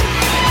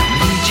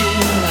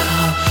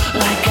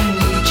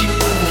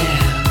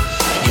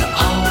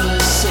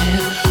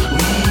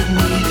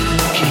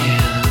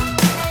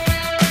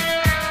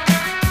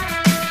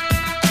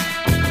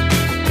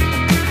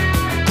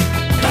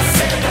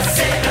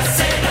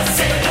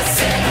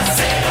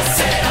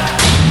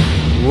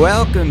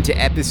Welcome to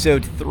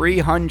episode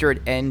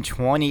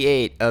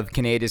 328 of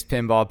Kaneda's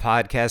Pinball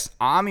Podcast.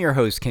 I'm your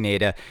host,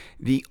 Kaneda,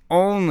 the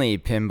only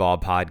pinball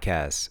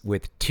podcast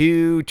with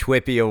 2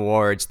 TWIPY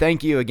awards.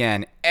 Thank you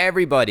again,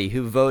 everybody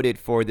who voted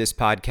for this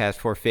podcast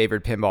for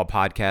favorite pinball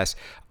podcast.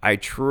 I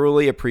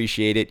truly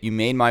appreciate it. You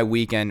made my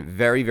weekend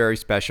very, very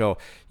special.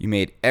 You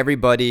made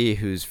everybody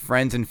who's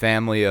friends and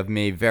family of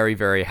me very,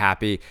 very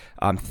happy.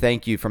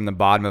 Thank you from the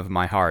bottom of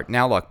my heart.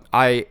 Now, look,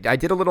 I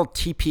did a little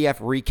TPF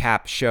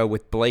recap show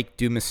with Blake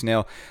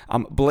Dumasnil.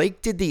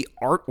 Blake did the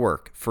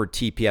artwork for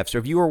TPF. So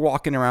if you were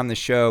walking around the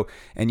show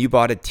and you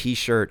bought a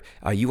t-shirt,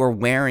 you were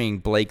wearing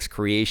Blake's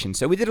creation.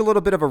 So we did a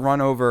little bit of a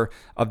run over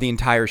of the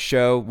entire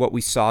show, what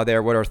we saw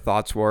there, what our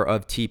thoughts were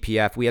of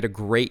TPF. We had a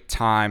great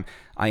time.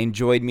 I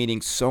enjoyed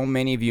meeting so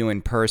many of you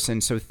in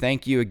person. So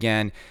thank you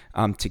again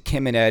to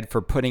Kim and Ed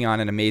for putting on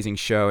an amazing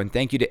show. And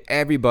thank you to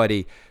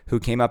everybody who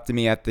came up to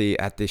me at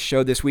the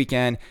show this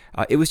weekend.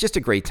 It was just a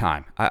great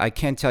time. I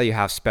can't tell you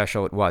how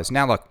special it was.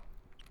 Now, look.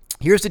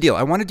 Here's the deal.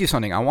 I want to do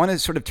something. I want to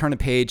sort of turn a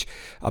page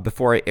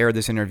before I air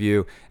this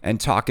interview and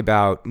talk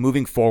about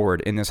moving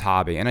forward in this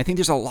hobby. And I think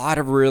there's a lot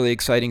of really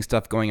exciting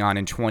stuff going on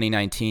in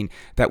 2019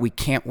 that we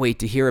can't wait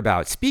to hear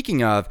about.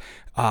 Speaking of,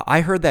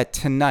 I heard that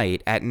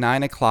tonight at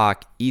 9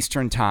 o'clock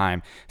Eastern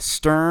Time,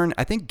 Stern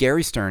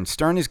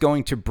is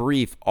going to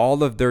brief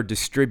all of their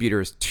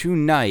distributors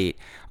tonight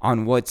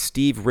on what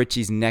Steve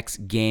Ritchie's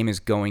next game is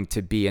going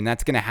to be. And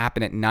that's going to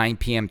happen at 9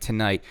 p.m.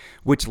 tonight,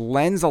 which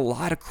lends a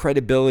lot of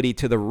credibility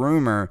to the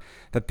rumor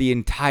that the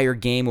entire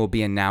game will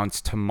be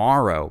announced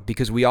tomorrow,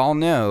 because we all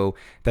know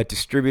that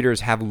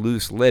distributors have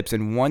loose lips,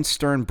 and once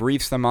Stern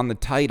briefs them on the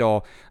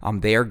title,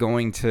 they are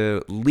going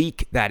to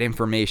leak that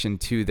information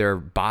to their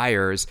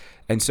buyers.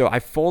 And so I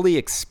fully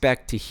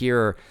expect to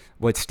hear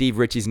what Steve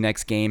Ritchie's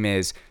next game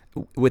is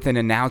with an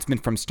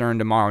announcement from Stern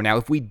tomorrow. Now,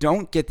 if we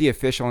don't get the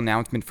official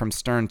announcement from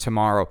Stern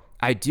tomorrow,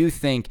 I do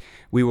think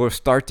we will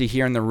start to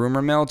hear in the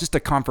rumor mill just a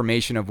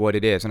confirmation of what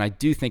it is. And I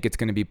do think it's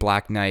going to be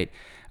Black Knight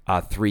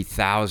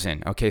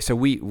 3000. Okay,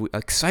 so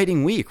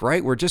exciting week,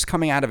 right? We're just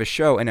coming out of a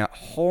show and a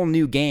whole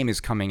new game is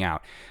coming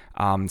out.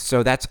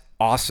 So that's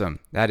awesome.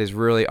 That is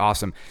really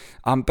awesome.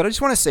 But I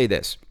just want to say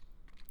this.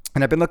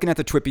 And I've been looking at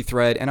the TWIPY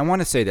thread, and I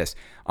want to say this.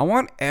 I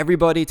want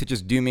everybody to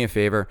just do me a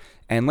favor,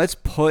 and let's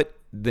put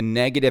the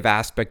negative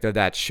aspect of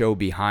that show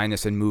behind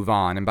us and move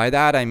on. And by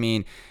that, I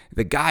mean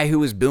the guy who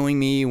was booing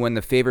me when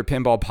the Favorite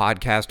Pinball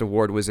Podcast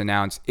Award was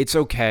announced. It's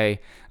okay.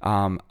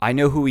 I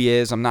know who he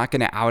is. I'm not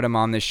going to out him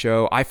on this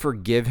show. I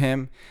forgive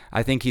him.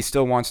 I think he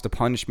still wants to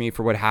punish me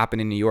for what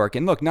happened in New York.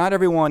 And look, not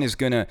everyone is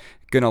gonna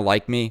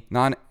like me.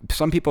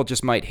 Some people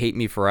just might hate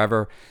me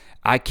forever.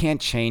 I can't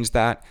change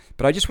that,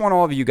 but I just want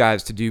all of you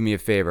guys to do me a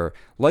favor.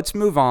 Let's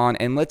move on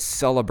and let's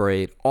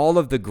celebrate all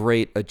of the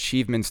great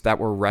achievements that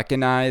were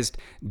recognized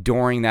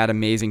during that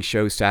amazing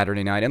show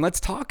Saturday night, and let's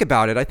talk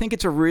about it. I think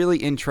it's a really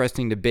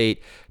interesting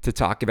debate to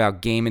talk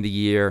about Game of the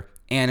Year,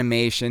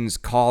 animations,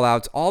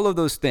 call-outs, all of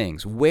those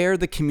things. Where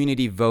the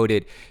community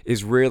voted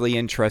is really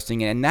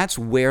interesting, and that's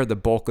where the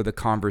bulk of the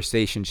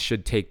conversation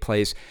should take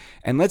place.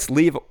 And let's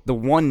leave the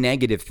one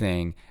negative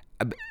thing.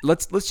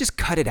 Let's just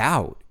cut it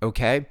out,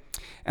 okay?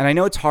 And I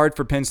know it's hard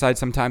for Pinside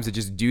sometimes to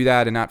just do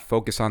that and not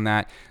focus on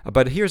that.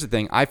 But here's the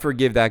thing. I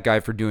forgive that guy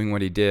for doing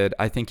what he did.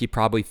 I think he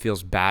probably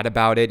feels bad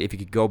about it. If he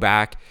could go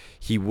back,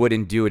 he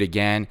wouldn't do it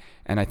again.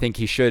 And I think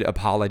he should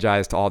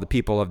apologize to all the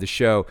people of the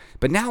show.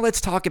 But now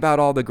let's talk about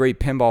all the great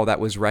pinball that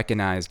was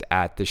recognized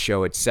at the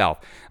show itself.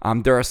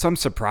 There are some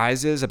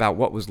surprises about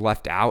what was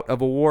left out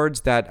of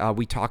awards that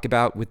we talk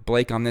about with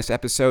Blake on this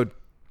episode.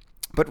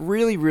 But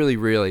really, really,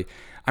 really,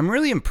 I'm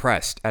really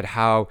impressed at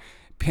how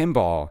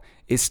pinball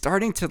is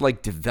starting to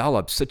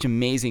develop such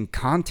amazing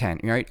content,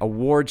 right?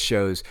 Award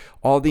shows,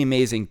 all the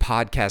amazing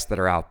podcasts that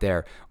are out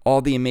there, all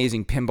the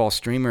amazing pinball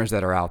streamers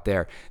that are out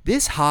there.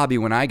 This hobby,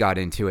 when I got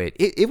into it,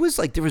 it was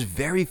like there was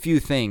very few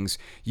things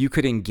you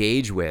could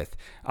engage with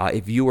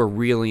if you were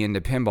really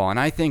into pinball. And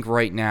I think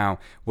right now,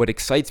 what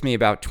excites me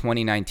about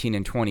 2019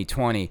 and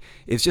 2020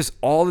 is just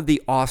all of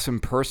the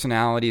awesome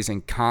personalities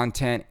and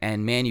content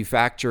and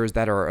manufacturers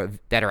that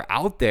are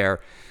out there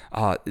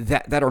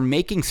that are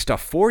making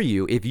stuff for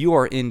you if you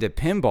are into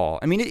pinball.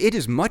 I mean, it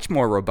is much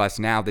more robust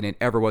now than it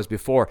ever was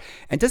before.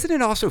 And doesn't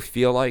it also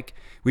feel like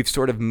we've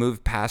sort of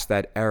moved past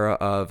that era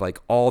of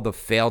all the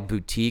failed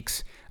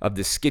boutiques of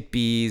the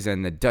Skitbees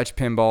and the Dutch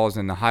pinballs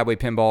and the highway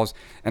pinballs?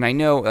 And I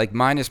know,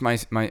 minus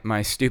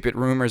my stupid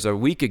rumors a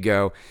week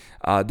ago,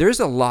 there's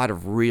a lot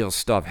of real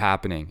stuff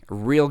happening.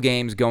 Real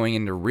games going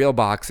into real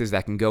boxes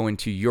that can go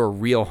into your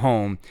real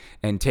home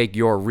and take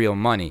your real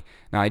money.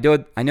 Now,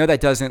 I know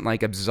that doesn't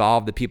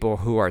absolve the people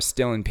who are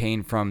still in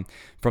pain from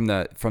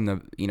the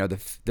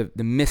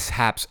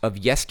mishaps of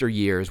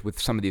yesteryears with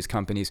some of these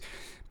companies.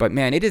 But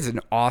man, it is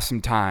an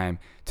awesome time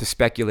to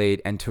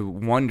speculate and to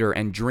wonder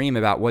and dream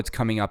about what's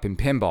coming up in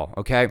pinball,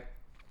 okay?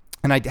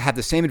 And I have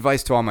the same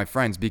advice to all my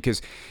friends,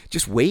 because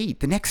just wait.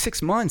 The next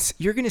 6 months,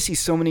 you're going to see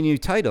so many new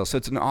titles. So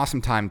it's an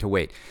awesome time to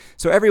wait.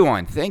 So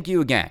everyone, thank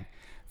you again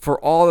for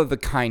all of the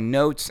kind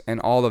notes and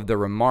all of the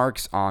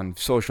remarks on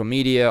social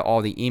media, all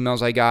the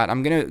emails I got.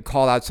 I'm going to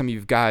call out some of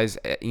you guys,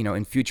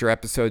 in future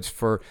episodes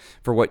for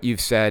what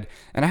you've said.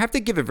 And I have to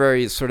give a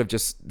very sort of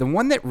just the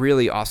one that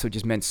really also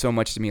just meant so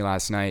much to me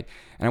last night.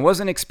 And I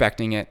wasn't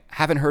expecting it.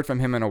 Haven't heard from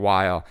him in a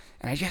while.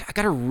 And I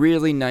got a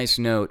really nice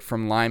note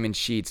from Lyman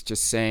Sheets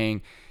just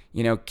saying,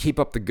 keep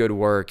up the good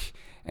work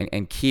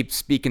and keep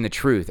speaking the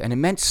truth. And it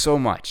meant so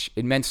much.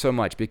 It meant so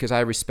much because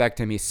I respect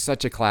him. He's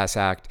such a class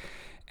act.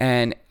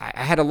 And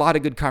I had a lot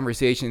of good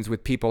conversations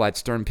with people at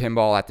Stern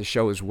Pinball at the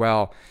show as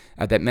well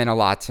that meant a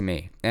lot to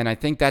me. And I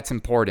think that's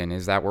important,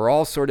 is that we're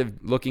all sort of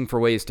looking for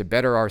ways to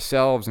better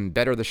ourselves and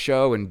better the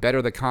show and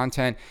better the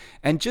content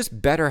and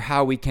just better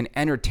how we can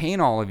entertain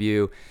all of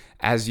you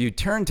as you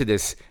turn to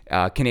this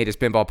Kaneda's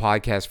Pinball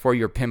Podcast for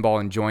your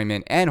pinball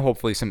enjoyment and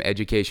hopefully some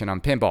education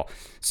on pinball.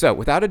 So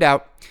without a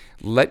doubt,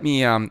 let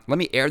me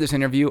air this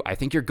interview. I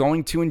think you're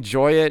going to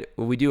enjoy it.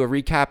 We do a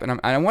recap, and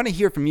I want to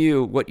hear from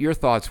you what your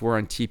thoughts were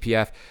on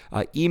TPF.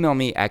 Email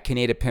me at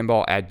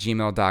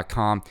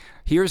kanedapinball@gmail.com.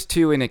 Here's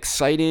to an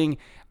exciting,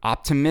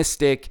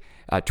 optimistic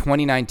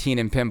 2019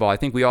 in pinball. I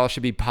think we all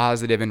should be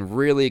positive and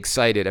really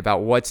excited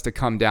about what's to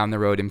come down the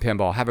road in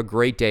pinball. Have a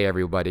great day,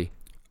 everybody.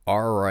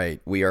 All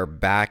right, we are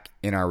back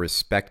in our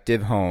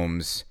respective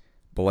homes.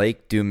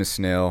 Blake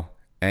Dumasnil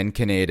and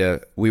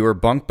Kaneda. We were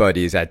bunk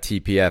buddies at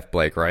TPF,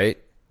 Blake, right?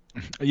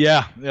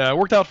 Yeah, it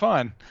worked out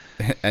fine.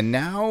 And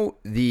now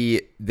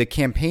the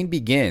campaign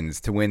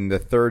begins to win the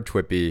third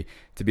Twippy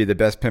to be the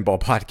best pinball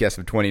podcast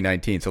of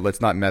 2019. So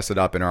let's not mess it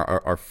up in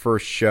our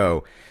first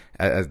show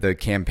as the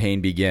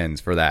campaign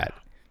begins for that.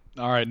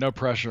 All right, no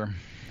pressure.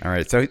 All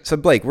right, so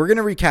Blake, we're going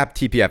to recap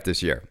TPF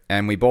this year,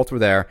 and we both were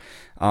there.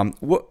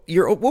 What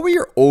were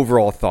your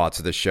overall thoughts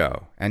of the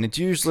show? And it's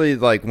usually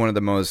like one of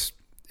the most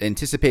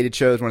anticipated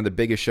shows, one of the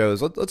biggest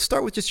shows. Let's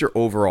start with just your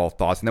overall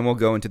thoughts, and then we'll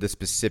go into the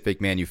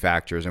specific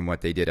manufacturers and what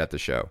they did at the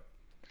show.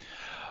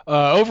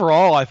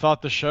 Overall, I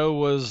thought the show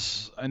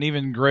was an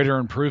even greater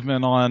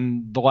improvement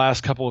on the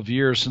last couple of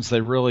years since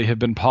they really have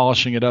been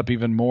polishing it up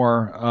even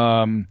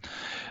more.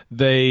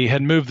 They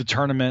had moved the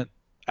tournament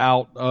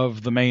out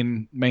of the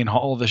main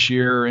hall this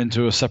year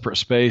into a separate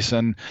space,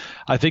 and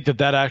I think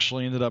that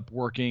actually ended up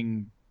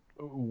working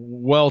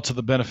well to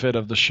the benefit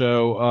of the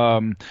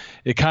show.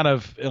 It kind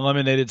of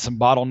eliminated some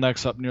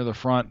bottlenecks up near the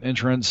front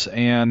entrance,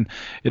 and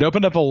it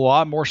opened up a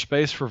lot more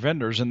space for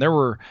vendors. And there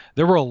were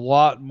a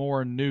lot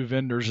more new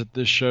vendors at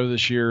this show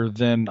this year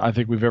than I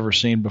think we've ever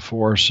seen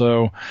before.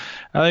 So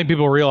I think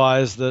people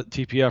realize that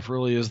TPF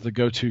really is the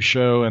go-to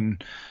show,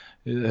 and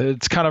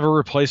it's kind of a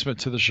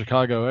replacement to the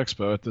Chicago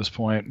Expo at this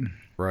point.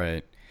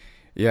 Right.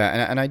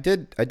 Yeah, and I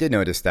did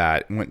notice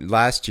that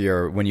last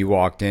year when you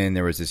walked in,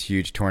 there was this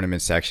huge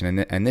tournament section,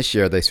 and this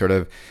year they sort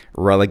of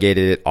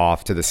relegated it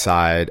off to the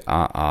side,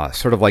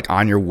 sort of like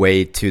on your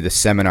way to the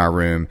seminar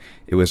room.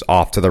 It was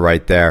off to the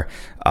right there.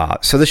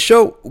 So the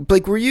show,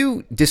 Blake, were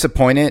you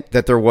disappointed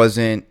that there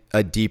wasn't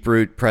a Deep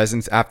Root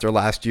presence after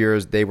last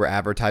year's? They were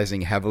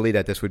advertising heavily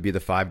that this would be the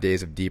 5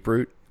 days of Deep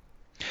Root.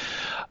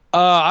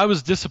 I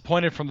was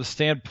disappointed from the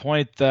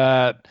standpoint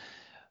that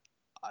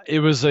it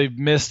was a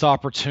missed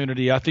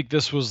opportunity. I think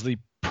this was the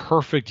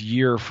perfect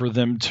year for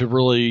them to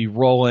really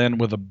roll in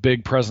with a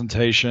big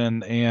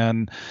presentation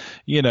and,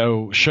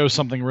 show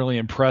something really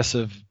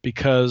impressive,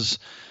 because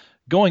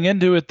going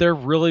into it, there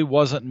really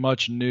wasn't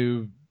much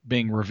new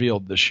being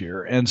revealed this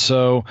year. And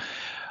so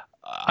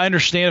I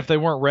understand if they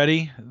weren't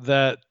ready,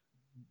 that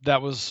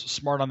was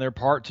smart on their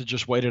part to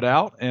just wait it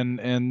out,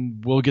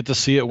 and we'll get to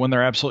see it when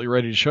they're absolutely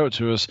ready to show it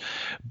to us.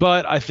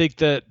 But I think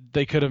that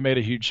they could have made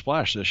a huge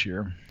splash this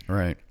year.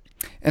 Right.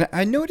 And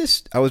I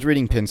noticed, I was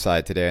reading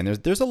Pinside today, and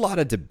there's a lot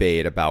of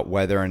debate about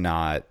whether or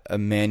not a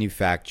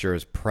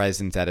manufacturer's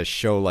presence at a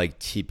show like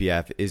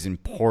TPF is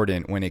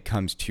important when it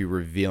comes to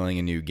revealing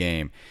a new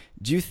game.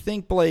 Do you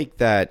think, Blake,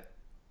 that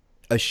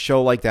a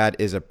show like that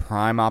is a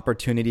prime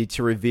opportunity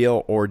to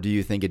reveal, or do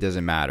you think it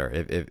doesn't matter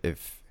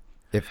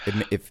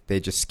if they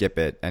just skip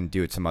it and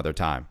do it some other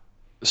time?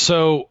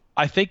 So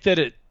I think that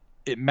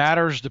it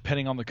matters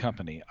depending on the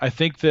company. I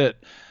think that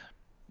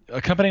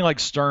a company like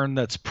Stern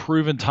that's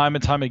proven time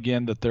and time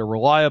again that they're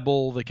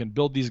reliable, they can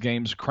build these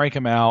games, crank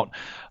them out.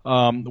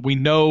 We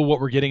know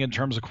what we're getting in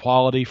terms of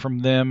quality from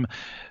them.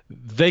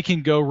 They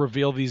can go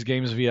reveal these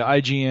games via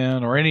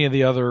IGN or any of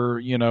the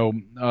other,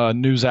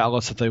 news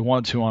outlets that they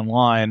want to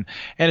online,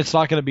 and it's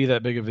not going to be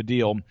that big of a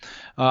deal.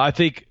 I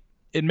think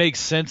it makes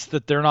sense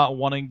that they're not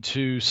wanting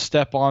to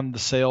step on the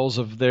sales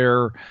of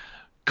their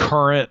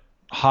current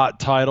hot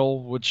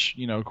title, which,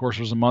 of course,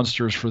 was the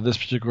Munsters for this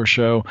particular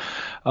show,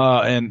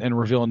 and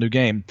reveal a new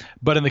game.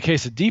 But in the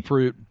case of Deep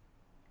Root,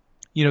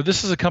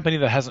 this is a company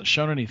that hasn't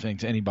shown anything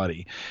to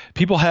anybody.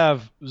 People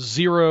have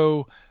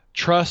zero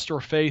trust or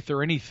faith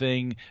or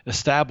anything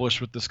established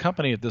with this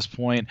company at this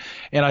point,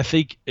 and I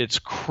think it's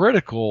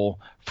critical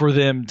for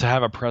them to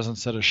have a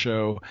presence at a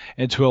show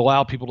and to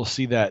allow people to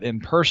see that in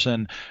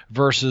person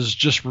versus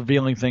just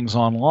revealing things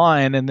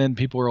online, and then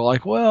people are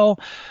like, well,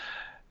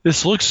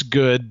 this looks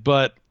good,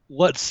 but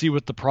let's see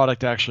what the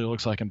product actually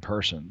looks like in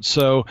person.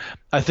 So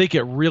I think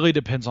it really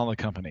depends on the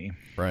company.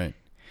 Right.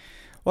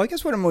 Well, I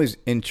guess what I'm always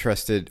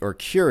interested or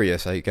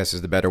curious, I guess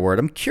is the better word.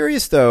 I'm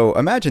curious though.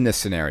 Imagine this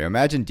scenario.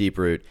 Imagine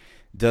Deeproot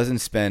doesn't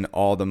spend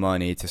all the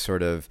money to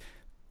sort of.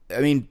 I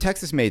mean,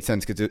 Texas made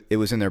sense because it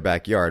was in their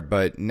backyard.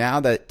 But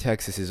now that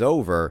Texas is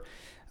over,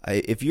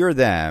 if you're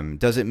them,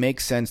 does it make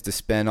sense to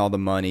spend all the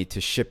money to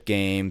ship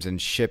games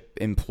and ship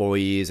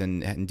employees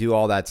and do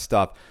all that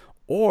stuff?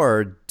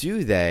 Or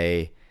do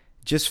they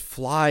just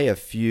fly a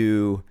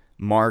few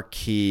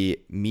marquee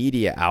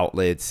media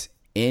outlets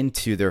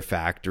into their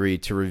factory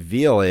to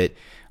reveal it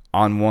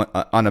on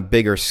a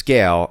bigger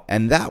scale,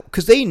 and that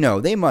because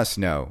they must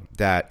know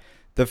that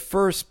the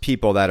first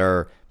people that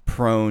are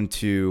prone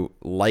to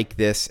like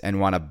this and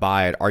want to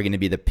buy it are going to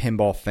be the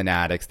pinball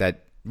fanatics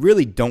that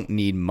really don't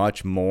need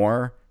much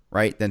more,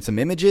 right, than some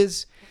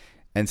images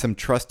and some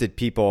trusted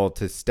people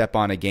to step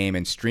on a game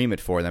and stream it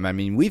for them. I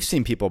mean, we've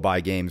seen people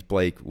buy games,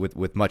 Blake,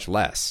 with much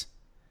less.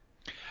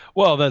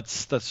 Well,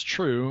 that's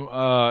true.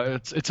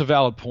 It's a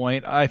valid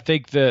point. I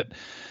think that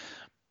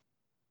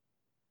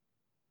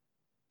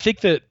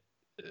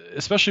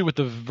especially with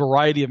the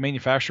variety of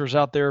manufacturers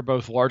out there,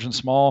 both large and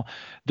small,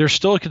 there's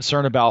still a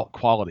concern about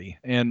quality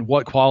and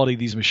what quality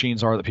these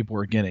machines are that people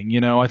are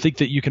getting. I think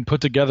that you can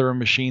put together a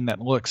machine that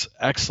looks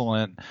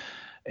excellent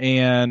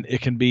and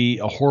it can be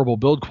a horrible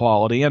build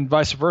quality, and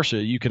vice versa.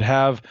 You could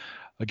have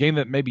a game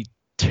that may be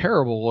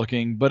terrible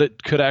looking, but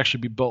it could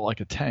actually be built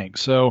like a tank.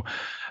 So,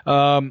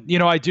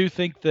 I do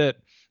think that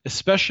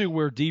especially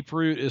where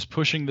Deeproot is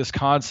pushing this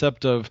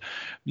concept of,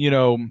 you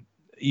know,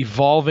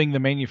 evolving the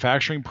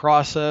manufacturing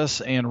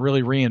process and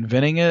really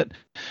reinventing it,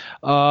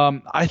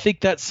 I think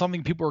that's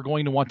something people are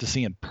going to want to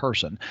see in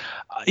person.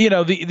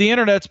 The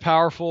internet's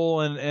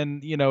powerful,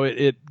 and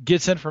it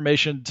gets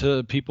information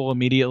to people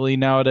immediately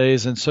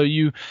nowadays, and so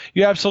you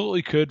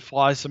absolutely could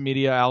fly some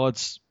media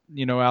outlets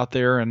out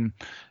there and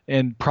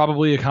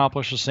probably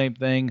accomplish the same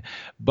thing,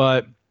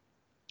 but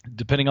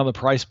depending on the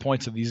price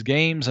points of these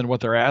games and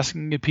what they're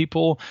asking of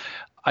people,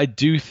 I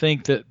do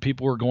think that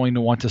people are going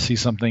to want to see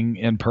something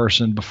in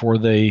person before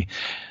they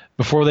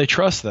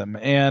trust them,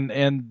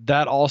 and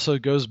that also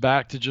goes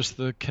back to just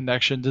the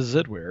connection to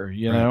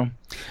Zidware. Well,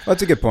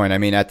 that's a good point. I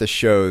mean, at the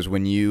shows,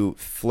 when you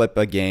flip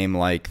a game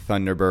like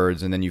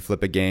Thunderbirds and then you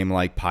flip a game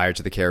like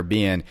Pirates of the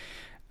Caribbean,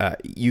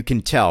 you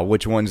can tell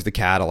which one's the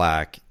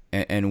Cadillac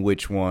and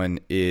which one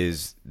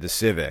is the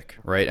Civic,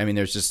 right? I mean,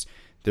 there's just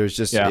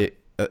Yeah.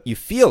 you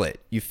feel it,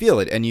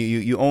 and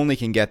you only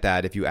can get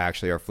that if you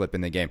actually are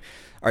flipping the game.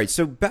 All right,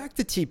 so back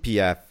to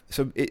TPF.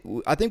 So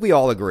I think we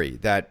all agree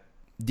that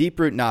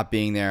Deeproot not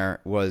being there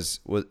was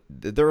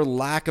their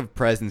lack of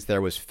presence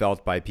there was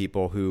felt by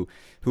people who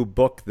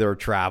booked their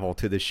travel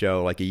to the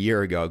show like a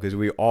year ago, because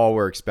we all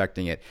were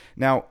expecting it.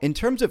 Now, in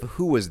terms of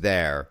who was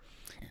there,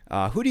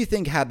 who do you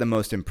think had the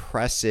most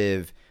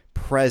impressive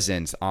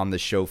presence on the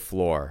show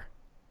floor?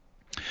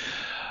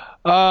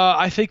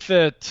 I think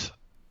that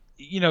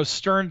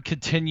Stern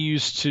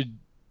continues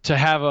to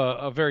have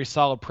a very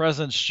solid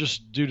presence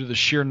just due to the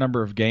sheer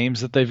number of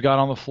games that they've got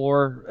on the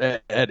floor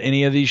at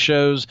any of these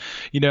shows.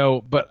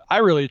 But I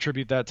really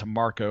attribute that to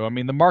Marco. I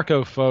mean, the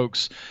Marco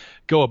folks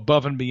go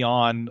above and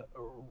beyond,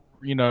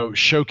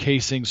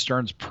 showcasing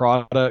Stern's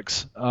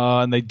products,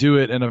 and they do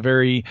it in a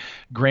very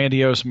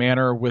grandiose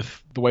manner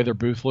with the way their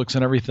booth looks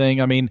and everything.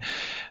 I mean,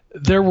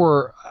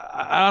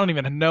 I don't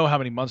even know how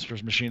many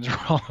Munsters machines were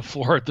on the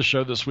floor at the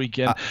show this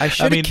weekend. I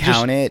should have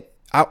counted.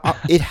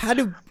 It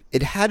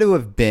had to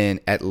have been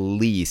at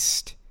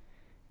least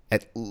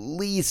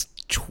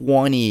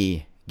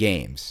 20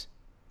 games.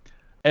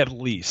 At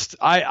least.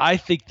 I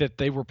think that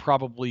they were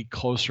probably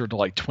closer to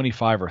like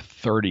 25 or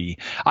 30.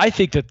 I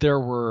think there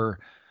were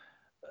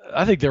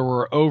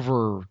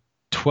over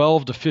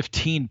 12 to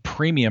 15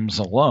 premiums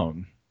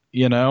alone,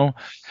 and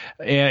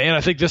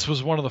I think this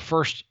was one of the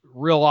first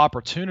real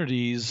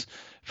opportunities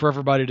for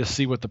everybody to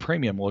see what the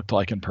premium looked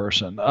like in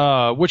person,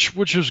 which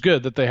was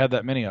good that they had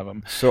that many of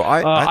them. So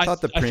I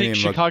thought the premium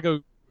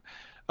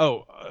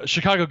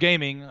Chicago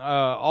Gaming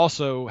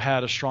also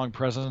had a strong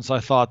presence. I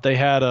thought they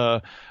had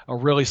a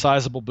really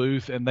sizable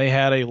booth, and they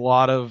had a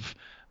lot of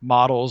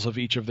models of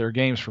each of their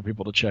games for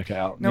people to check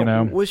out.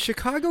 Now, was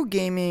Chicago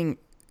Gaming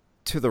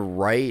to the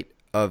right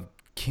of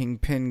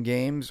Kingpin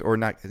Games or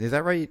not? Is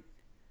that right?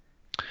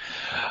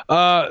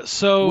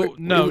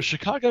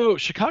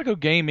 Chicago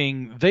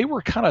Gaming, they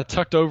were kind of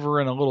tucked over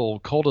in a little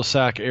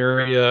cul-de-sac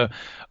area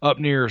up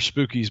near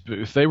Spooky's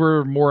booth. They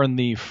were more in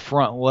the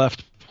front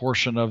left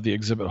portion of the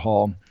exhibit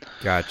hall.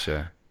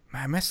 Gotcha.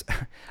 I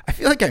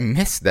feel like I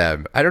missed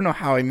them. I don't know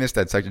how I missed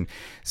that section.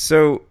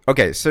 So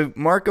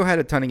Marco had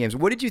a ton of games.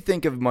 What did you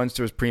think of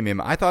Munster's Premium?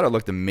 I thought it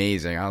looked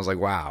amazing. I was like,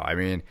 wow. I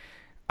mean,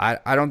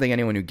 I don't think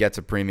anyone who gets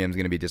a premium is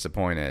going to be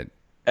disappointed.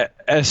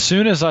 As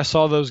soon as I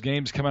saw those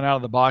games coming out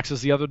of the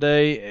boxes the other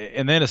day,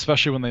 and then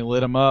especially when they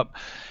lit them up,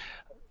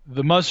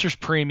 the Munsters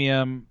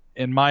Premium,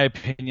 in my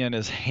opinion,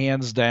 is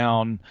hands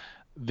down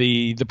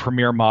the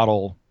premier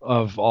model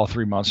of all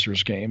three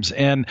Munsters games.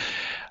 And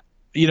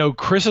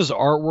Chris's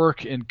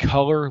artwork in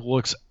color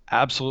looks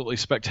absolutely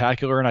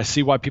spectacular, and I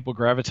see why people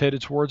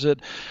gravitated towards it.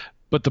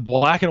 But the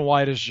black and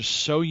white is just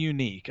so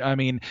unique. I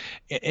mean,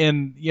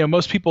 and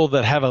most people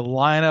that have a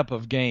lineup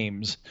of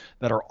games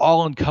that are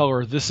all in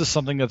color, this is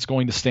something that's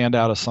going to stand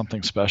out as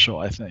something special,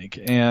 I think.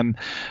 And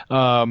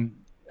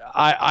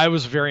I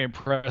was very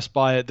impressed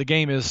by it. The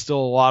game is still a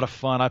lot of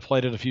fun. I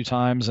played it a few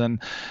times, and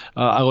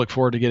I look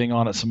forward to getting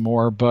on it some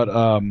more. But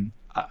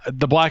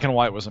the black and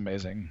white was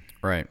amazing.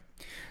 Right.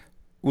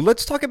 Well,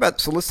 let's talk about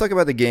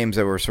the games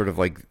that were sort of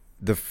like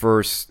the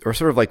first, or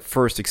sort of like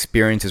first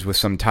experiences with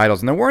some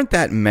titles. And there weren't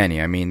that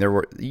many. I mean, there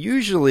were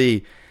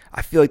usually,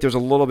 I feel like there's a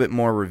little bit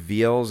more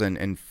reveals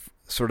and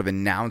sort of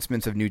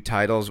announcements of new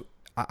titles.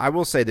 I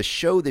will say the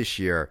show this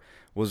year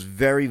was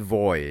very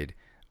void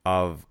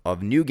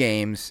of new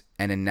games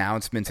and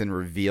announcements and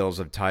reveals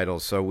of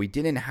titles. So we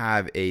didn't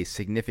have a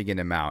significant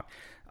amount.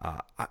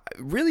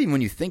 Really,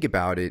 when you think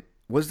about it,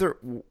 what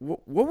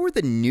were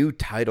the new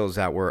titles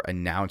that were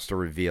announced or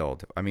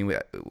revealed? I mean,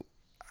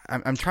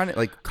 I'm trying to,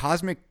 like,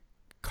 Cosmic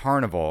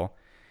Carnival,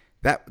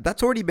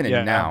 that's already been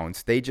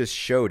announced. They just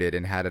showed it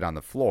and had it on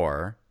the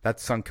floor.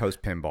 That's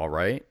Suncoast Pinball,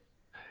 right?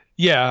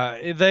 Yeah,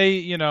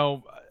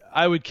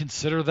 I would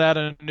consider that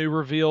a new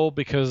reveal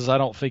because I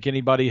don't think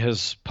anybody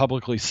has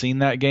publicly seen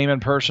that game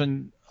in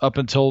person up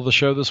until the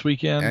show this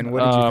weekend. And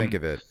what did you think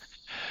of it?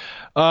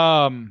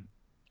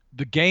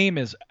 The game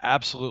is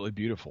absolutely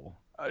beautiful.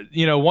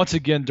 Once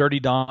again, Dirty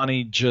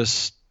Donnie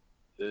just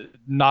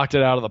knocked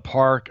it out of the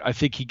park. I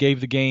think he gave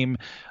the game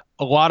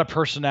a lot of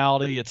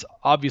personality. It's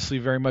obviously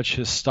very much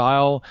his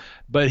style,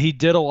 but he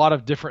did a lot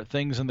of different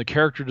things in the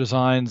character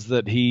designs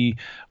that he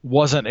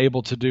wasn't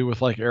able to do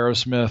with like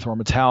Aerosmith or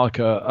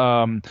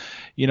Metallica.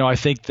 I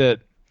think that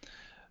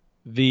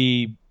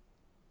the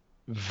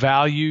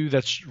value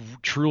that's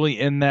truly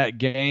in that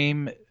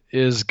game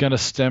is going to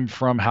stem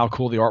from how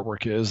cool the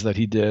artwork is that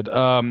he did.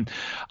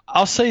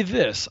 I'll say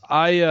this.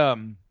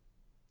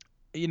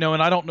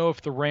 And I don't know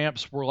if the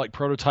ramps were like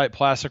prototype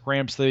plastic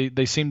ramps.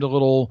 They seemed a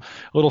little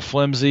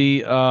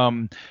flimsy.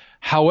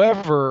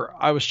 However,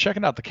 I was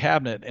checking out the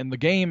cabinet, and the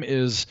game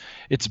it's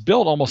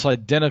built almost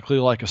identically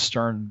like a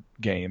Stern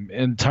game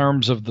in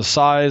terms of the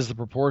size, the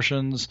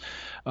proportions,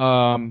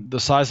 the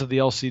size of the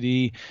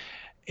LCD,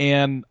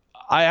 and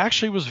I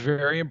actually was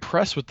very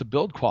impressed with the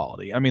build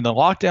quality. I mean, the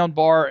lockdown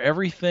bar,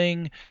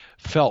 everything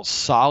felt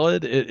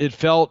solid. It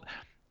felt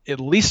at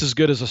least as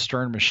good as a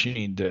Stern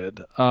machine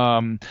did.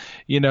 I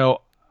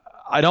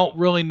don't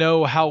really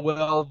know how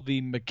well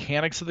the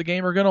mechanics of the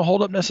game are going to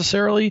hold up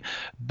necessarily,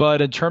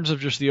 but in terms of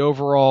just the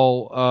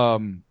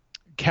overall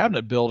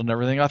cabinet build and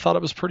everything, I thought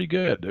it was pretty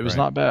good. It was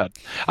not bad.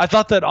 I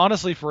thought that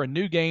honestly, for a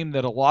new game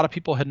that a lot of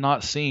people had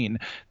not seen,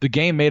 the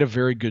game made a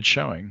very good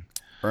showing.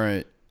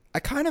 Right. I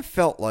kind of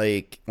felt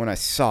like when I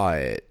saw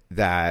it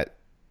that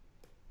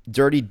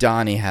Dirty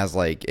Donnie has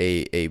like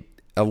a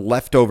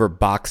leftover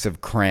box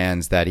of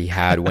crayons that he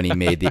had when he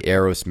made the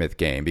Aerosmith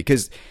game,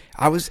 because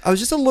I was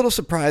just a little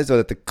surprised though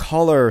that the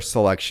color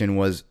selection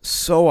was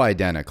so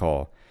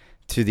identical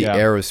to the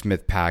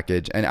Aerosmith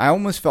package, and I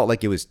almost felt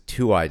like it was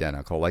too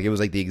identical, like it was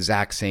like the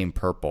exact same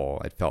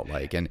purple. It felt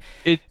like, and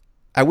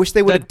I wish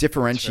they would have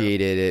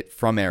differentiated it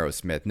from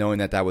Aerosmith, knowing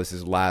that was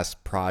his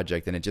last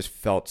project, and it just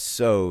felt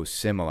so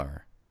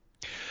similar.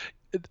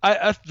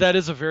 That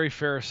is a very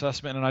fair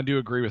assessment, and I do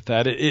agree with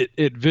that.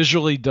 It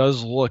visually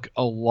does look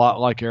a lot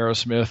like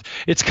Aerosmith.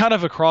 It's kind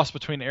of a cross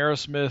between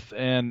Aerosmith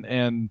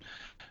and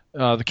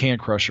the Can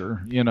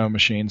Crusher,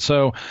 machine.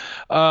 So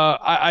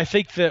I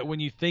think that when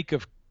you think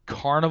of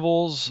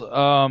carnivals,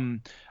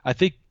 I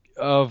think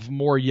of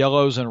more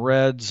yellows and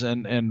reds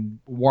and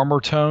warmer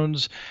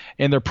tones,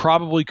 and there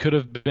probably could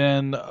have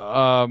been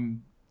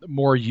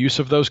more use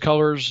of those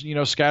colors,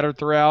 scattered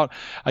throughout.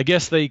 I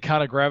guess they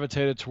kind of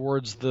gravitated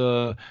towards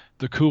the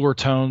cooler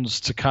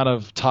tones to kind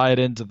of tie it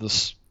into the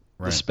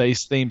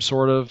space theme,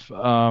 sort of.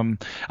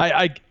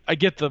 I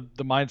get the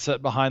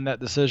mindset behind that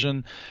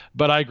decision,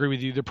 but I agree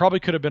with you. There probably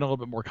could have been a little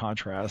bit more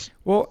contrast.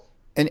 Well,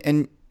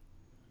 and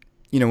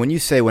when you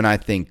say, when I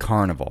think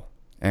carnival,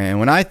 and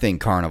when I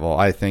think carnival,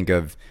 I think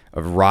of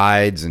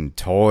rides and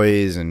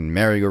toys and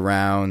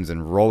merry-go-rounds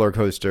and roller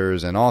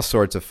coasters and all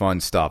sorts of fun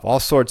stuff, all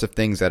sorts of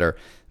things that are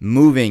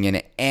moving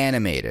and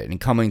animated and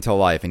coming to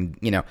life. And,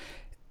 and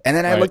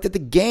then I looked at the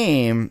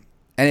game,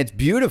 and it's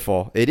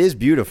beautiful. It is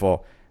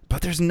beautiful,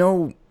 but there's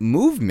no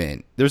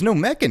movement. There's no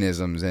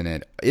mechanisms in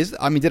it.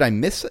 Did I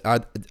miss?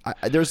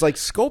 There's like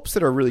sculpts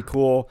that are really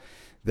cool.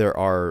 There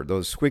are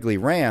those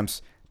squiggly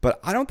ramps, but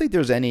I don't think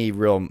there's any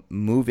real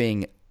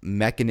moving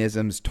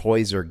mechanisms,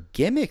 toys, or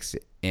gimmicks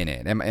in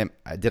it.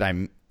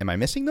 Am I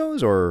missing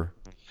those, or?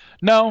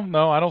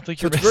 No, I don't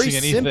think you're missing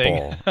anything.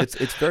 Simple.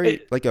 It's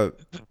very like a.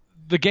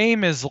 The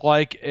game is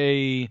like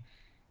I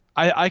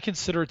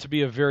consider it to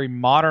be a very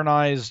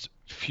modernized,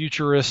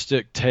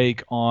 futuristic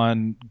take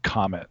on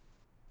Comet,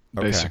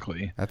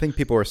 basically. Okay. I think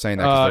people were saying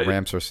that because the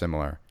ramps are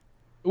similar.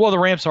 Well, the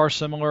ramps are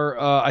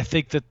similar. I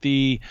think that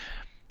the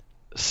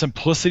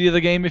simplicity of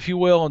the game, if you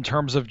will, in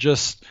terms of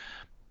just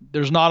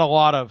There's not a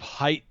lot of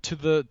height to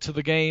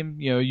the game.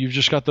 You've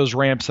just got those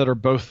ramps that are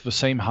both the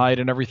same height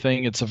and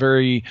everything. It's a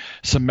very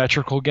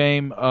symmetrical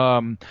game.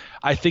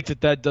 I think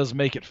that does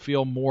make it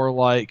feel more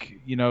like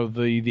the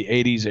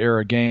 80s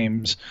era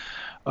games.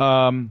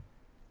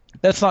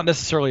 That's not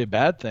necessarily a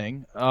bad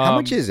thing. How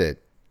much is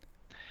it?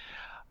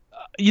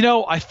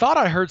 I thought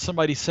I heard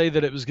somebody say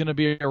that it was going to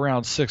be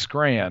around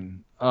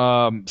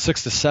 $6,000,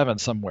 6 to 7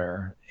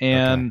 somewhere,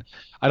 and Okay.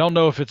 I don't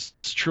know if it's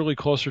truly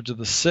closer to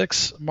the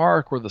 6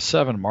 mark or the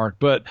 7 mark.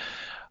 But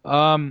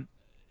do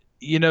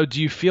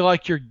you feel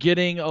like you're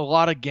getting a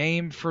lot of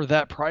game for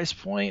that price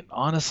point?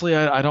 Honestly,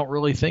 I don't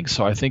really think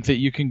so. I think that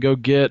you can go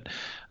get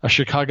a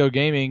Chicago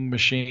gaming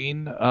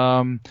machine,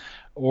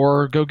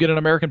 or go get an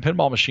American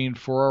pinball machine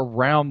for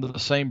around the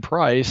same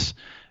price,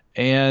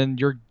 and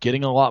you're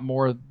getting a lot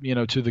more,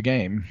 to the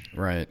game.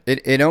 Right.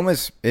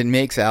 It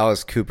makes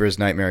Alice Cooper's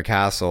Nightmare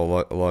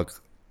Castle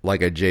look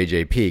like a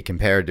JJP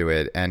compared to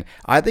it, and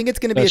I think it's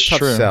going to be a That's tough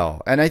true.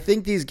 sell. And I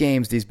think these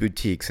games, these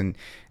boutiques, and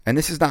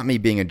this is not me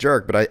being a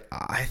jerk, but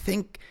I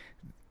think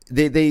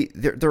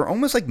they're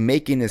almost like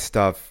making this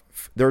stuff.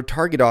 Their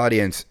target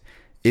audience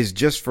is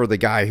just for the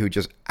guy who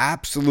just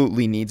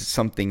absolutely needs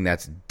something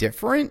that's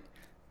different.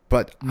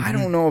 But I Hmm.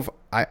 don't know if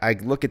I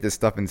look at this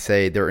stuff and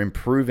say they're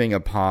improving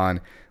upon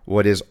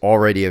what is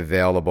already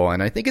available.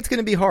 And I think it's going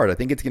to be hard. I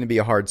think it's going to be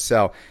a hard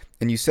sell.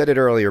 And you said it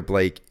earlier,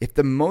 Blake, if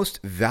the most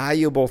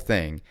valuable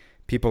thing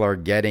people are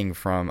getting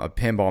from a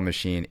pinball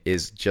machine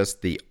is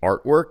just the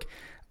artwork,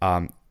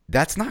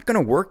 that's not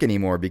going to work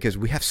anymore because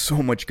we have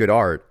so much good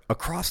art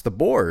across the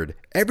board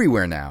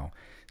everywhere now.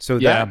 So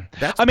Yeah,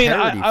 that's I mean,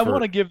 parity I want for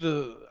to give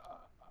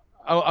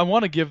I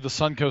want to give the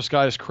Suncoast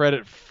guys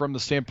credit from the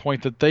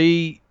standpoint that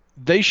they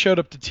showed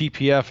up to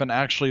TPF and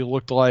actually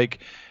looked like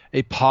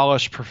a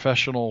polished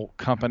professional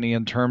company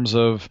in terms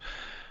of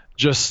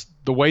just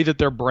the way that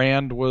their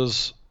brand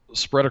was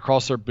spread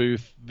across their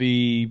booth,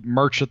 the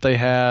merch that they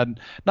had.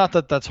 Not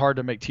that that's hard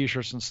to make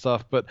T-shirts and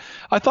stuff, but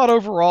I thought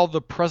overall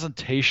the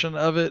presentation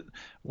of it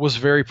was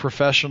very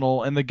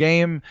professional, and the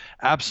game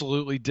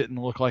absolutely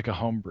didn't look like a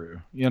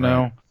homebrew.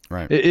 right,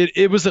 right.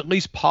 It was at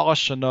least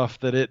polished enough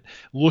that it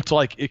looked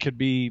like it could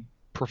be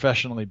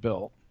professionally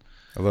built.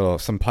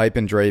 Some pipe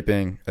and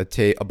draping, a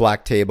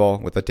black table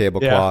with a Yeah.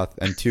 tablecloth,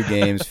 and two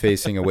games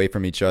facing away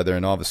from each other,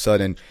 and all of a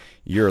sudden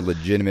you're a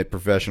legitimate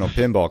professional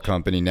pinball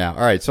company now.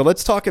 All right, so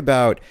let's talk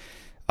about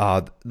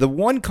the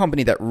one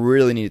company that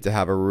really needed to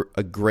have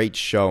a great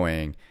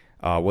showing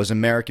was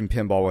American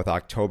Pinball with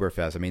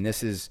Oktoberfest. I mean,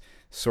 this is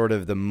sort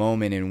of the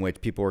moment in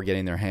which people were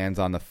getting their hands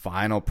on the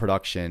final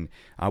production.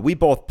 We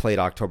both played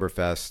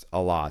Oktoberfest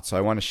a lot, so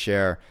I want to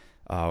share.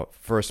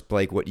 First,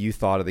 Blake, what you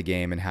thought of the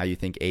game and how you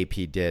think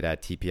AP did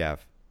at TPF.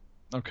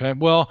 Okay.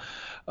 Well,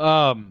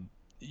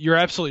 you're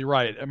absolutely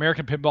right.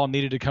 American Pinball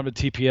needed to come to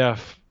TPF,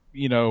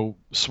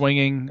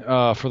 swinging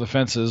for the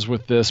fences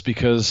with this,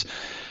 because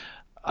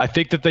I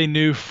think that they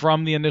knew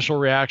from the initial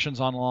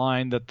reactions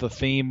online that the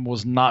theme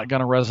was not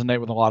going to resonate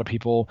with a lot of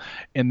people,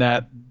 and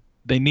that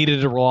they needed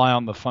to rely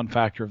on the fun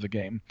factor of the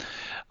game.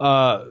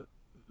 Uh,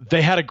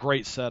 they had a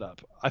great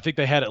setup. I think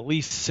they had at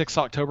least 6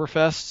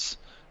 Oktoberfests,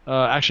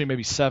 actually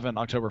maybe 7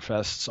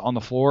 Oktoberfests on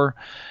the floor,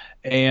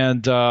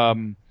 and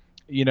American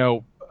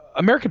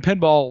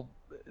Pinball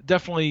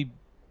definitely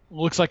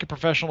looks like a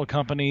professional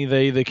company.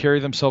 They carry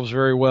themselves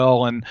very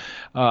well, and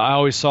I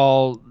always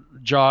saw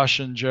Josh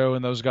and Joe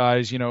and those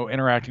guys,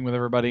 interacting with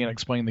everybody and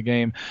explaining the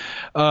game.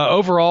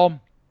 Overall,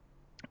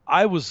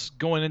 I was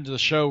going into the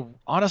show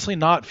honestly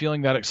not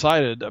feeling that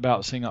excited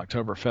about seeing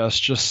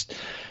Oktoberfest, just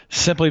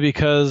simply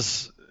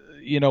because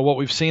what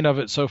we've seen of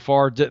it so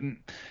far didn't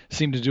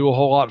seem to do a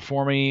whole lot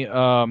for me.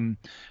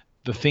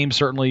 The theme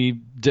certainly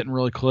didn't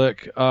really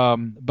click,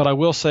 but I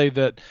will say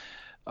that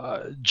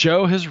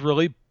Joe has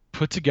really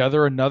put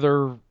together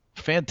another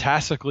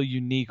fantastically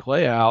unique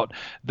layout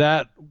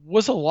that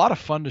was a lot of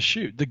fun to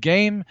shoot. The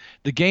game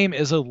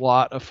is a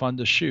lot of fun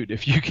to shoot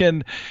if you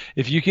can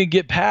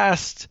get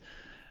past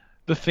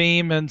the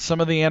theme and some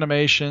of the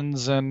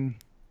animations and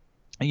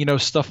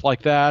stuff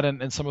like that,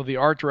 and some of the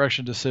art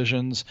direction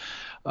decisions.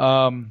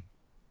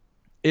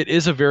 It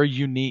is a very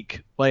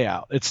unique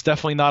layout. It's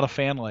definitely not a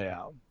fan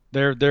layout.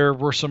 There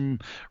were some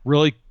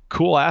really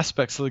cool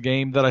aspects of the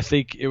game that I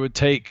think it would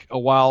take a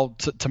while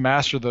to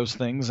master those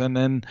things, and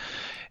then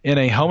in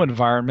a home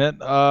environment,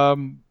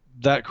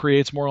 that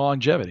creates more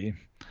longevity.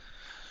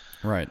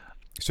 Right.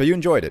 So you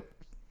enjoyed it.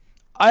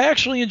 I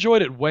actually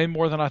enjoyed it way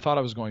more than I thought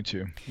I was going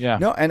to. Yeah.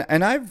 No,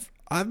 and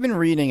I've been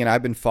reading and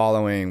I've been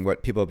following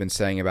what people have been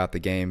saying about the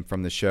game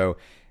from the show,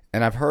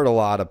 and I've heard a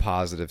lot of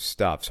positive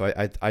stuff. So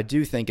I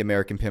do think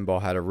American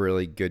Pinball had a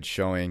really good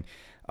showing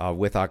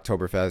with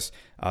Oktoberfest.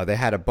 They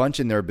had a bunch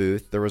in their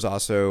booth. There was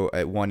also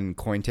one in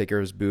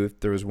Cointaker's booth.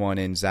 There was one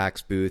in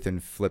Zach's booth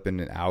and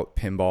Flippin' Out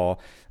Pinball.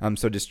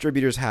 So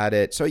distributors had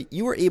it. So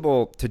you were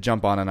able to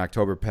jump on an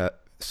Oktoberfest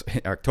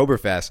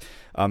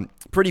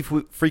pretty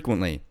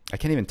frequently. I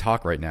can't even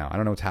talk right now. I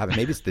don't know what's happening.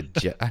 Maybe it's the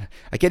jet.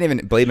 I can't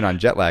even blame it on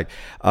jet lag.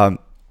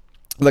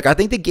 Look, I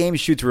think the game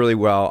shoots really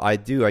well. I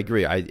do. I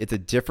agree. It's a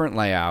different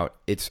layout.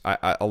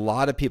 A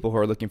lot of people who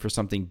are looking for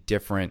something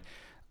different.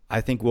 I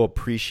think will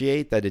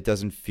appreciate that it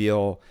doesn't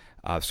feel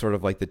sort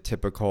of like the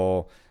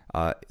typical.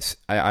 I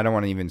don't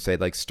want to even say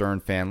like Stern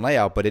fan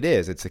layout, but it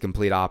is. It's the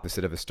complete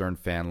opposite of a Stern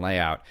fan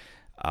layout.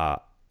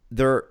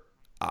 There,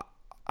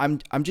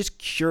 I'm just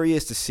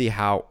curious to see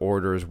how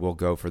orders will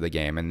go for the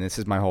game, and this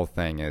is my whole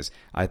thing. Is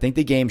I think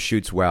the game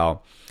shoots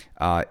well.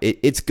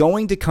 It's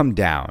going to come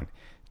down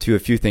to a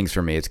few things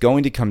for me. It's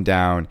going to come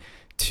down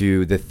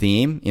to the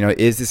theme.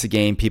 Is this a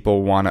game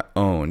people want to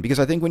own? Because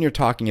I think when you're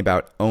talking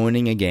about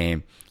owning a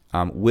game,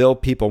 will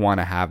people want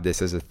to have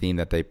this as a theme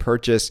that they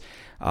purchase?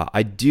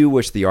 I do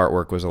wish the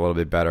artwork was a little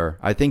bit better.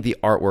 I think the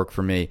artwork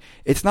for me,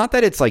 it's not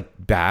that it's like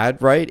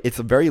bad, right? It's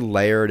very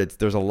layered.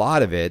 There's a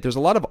lot of it. There's a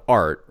lot of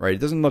art, right? It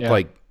doesn't look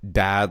like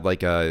bad, like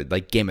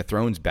Game of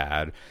Thrones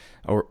bad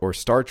or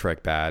Star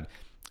Trek bad.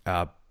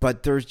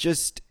 But there's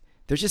just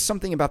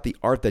something about the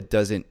art that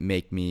doesn't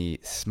make me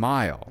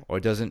smile or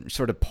doesn't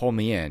sort of pull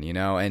me in,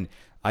 and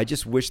I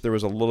just wish there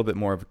was a little bit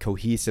more of a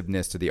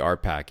cohesiveness to the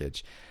art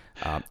package.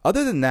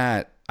 Other than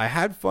that, I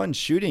had fun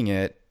shooting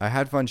it.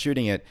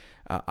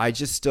 I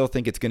just still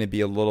think it's going to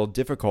be a little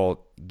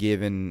difficult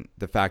given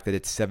the fact that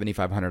it's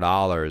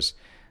 $7,500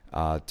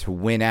 to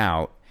win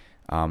out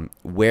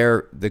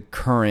where the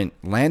current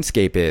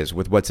landscape is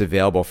with what's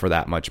available for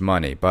that much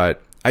money.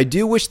 But I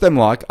do wish them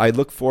luck. I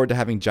look forward to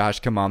having Josh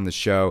come on the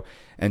show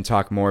and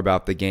talk more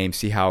about the game,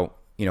 see how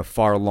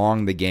far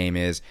along the game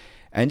is,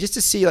 and just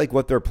to see like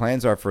what their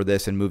plans are for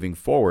this and moving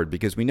forward.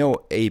 Because we know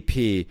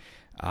AP,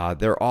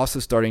 they're also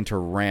starting to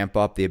ramp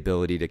up the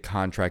ability to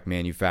contract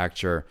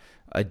manufacture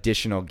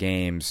additional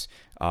games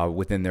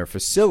within their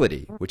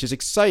facility, which is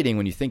exciting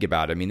when you think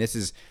about it. I mean, this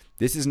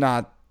is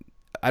not.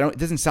 It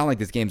doesn't sound like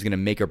this game's going to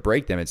make or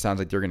break them. It sounds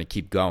like they're going to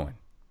keep going.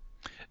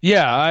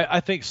 Yeah,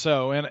 I think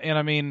so. And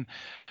I mean,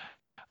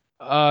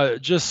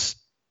 just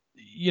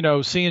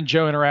seeing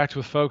Joe interact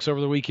with folks over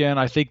the weekend,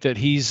 I think that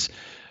he's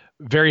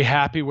very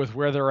happy with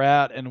where they're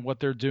at and what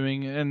they're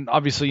doing. And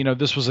obviously,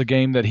 this was a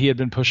game that he had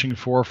been pushing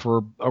for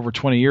over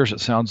 20 years, it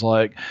sounds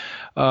like.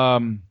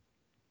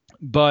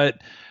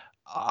 But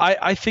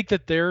I think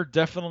that they're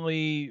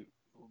definitely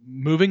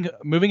moving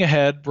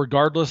ahead,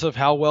 regardless of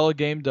how well a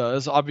game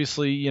does.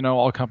 Obviously,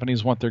 all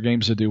companies want their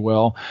games to do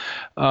well.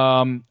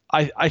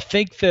 I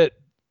think that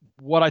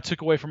what I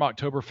took away from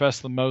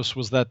Oktoberfest the most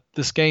was that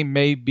this game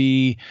may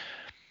be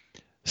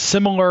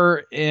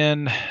similar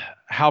in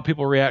how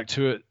people react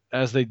to it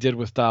as they did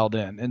with Dialed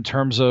in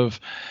terms of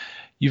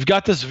you've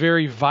got this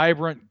very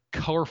vibrant,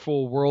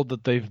 colorful world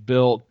that they've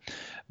built,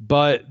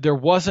 but there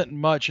wasn't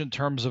much in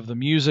terms of the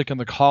music and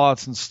the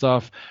callouts and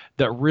stuff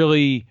that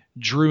really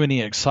drew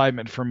any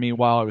excitement from me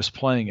while I was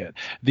playing it.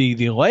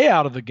 The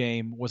layout of the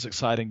game was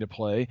exciting to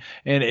play,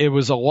 and it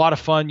was a lot of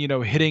fun,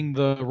 hitting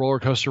the roller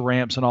coaster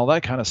ramps and all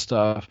that kind of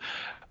stuff.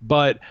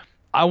 But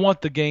I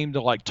want the game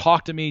to like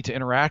talk to me, to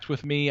interact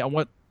with me. I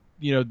want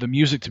the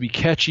music to be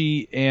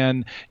catchy,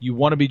 and you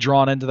want to be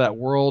drawn into that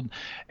world.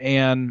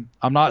 And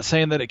I'm not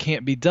saying that it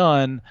can't be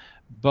done,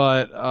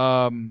 but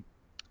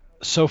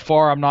so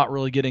far I'm not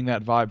really getting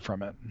that vibe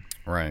from it.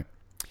 Right.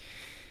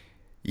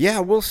 Yeah,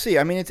 we'll see.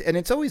 I mean,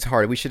 it's always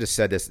hard. We should have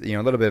said this. A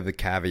little bit of the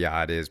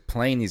caveat is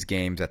playing these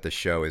games at the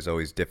show is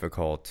always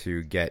difficult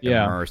to get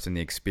immersed in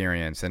the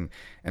experience. And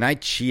I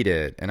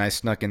cheated, and I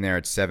snuck in there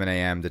at 7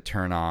 a.m. to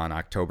turn on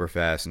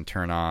Oktoberfest and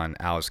turn on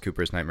Alice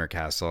Cooper's Nightmare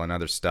Castle and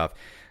other stuff.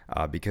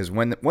 Because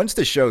once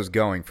the show's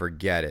going,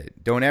 forget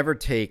it. Don't ever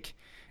take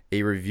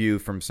a review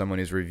from someone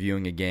who's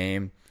reviewing a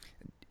game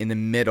in the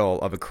middle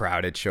of a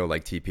crowded show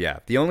like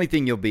TPF. The only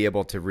thing you'll be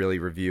able to really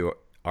review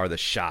are the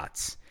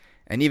shots.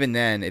 And even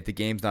then, if the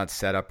game's not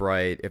set up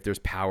right, if there's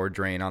power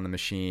drain on the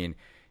machine,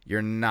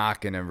 you're not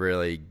going to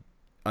really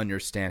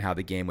understand how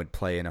the game would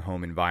play in a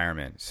home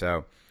environment.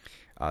 So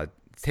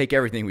take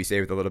everything we say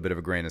with a little bit of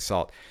a grain of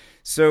salt.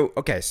 So,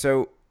 okay,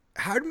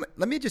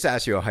 let me just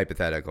ask you a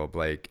hypothetical,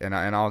 Blake, and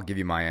I'll give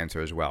you my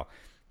answer as well.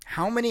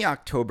 How many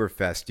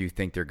Oktoberfest do you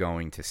think they're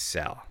going to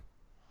sell?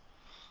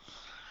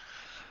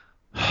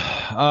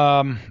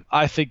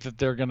 I think that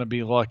they're going to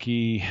be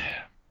lucky.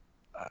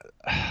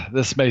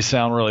 This may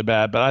sound really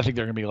bad, but I think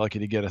they're going to be lucky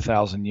to get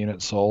 1,000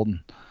 units sold.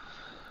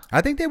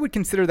 I think they would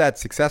consider that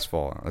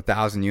successful.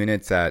 1,000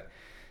 units at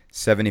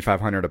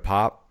 $7,500 a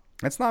pop.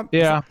 That's not.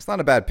 Yeah. It's not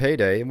a bad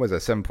payday. It was a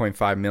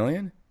 7.5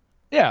 million.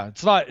 Yeah,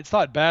 it's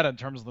not bad in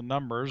terms of the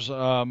numbers.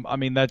 I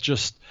mean, that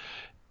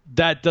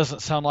doesn't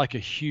sound like a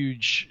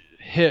huge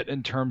hit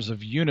in terms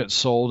of units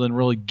sold and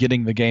really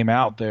getting the game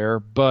out there.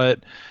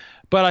 But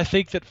I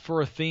think that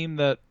for a theme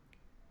that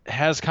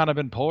has kind of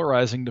been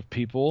polarizing to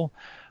people,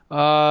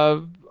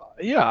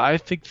 I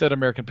think that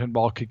American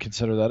Pinball could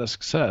consider that a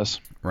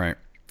success. Right.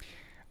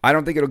 I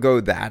don't think it'll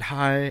go that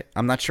high.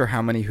 I'm not sure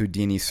how many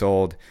Houdini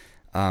sold.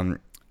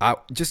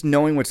 Just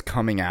knowing what's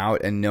coming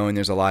out and knowing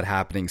there's a lot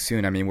happening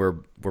soon. I mean, we're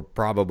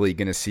probably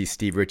going to see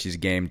Steve Ritchie's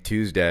game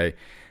Tuesday.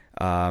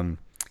 I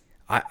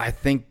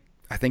think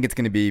it's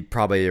going to be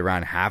probably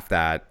around half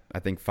that. I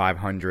think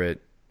 500.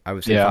 I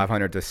would say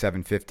 500 to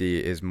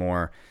 750 is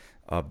more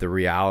of the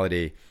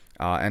reality.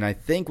 And I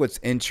think what's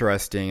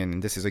interesting,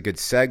 and this is a good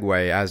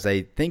segue, as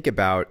they think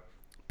about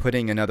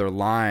putting another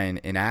line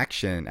in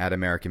action at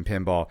American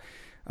Pinball,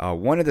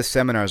 one of the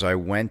seminars I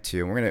went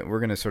to, and we're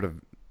gonna sort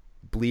of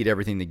bleed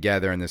everything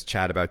together in this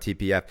chat about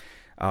TPF,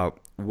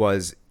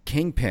 was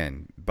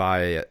Kingpin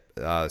by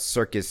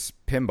Circus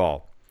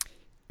Pinball.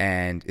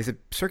 And is it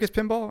Circus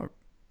Pinball or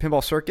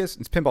Pinball Circus?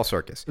 It's Pinball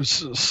Circus.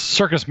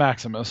 Circus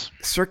Maximus.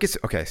 Circus.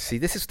 Okay, see,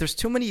 there's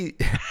too many.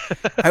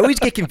 I always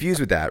get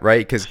confused with that, right?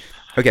 Because,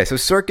 okay, so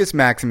Circus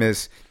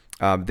Maximus,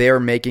 they are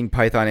making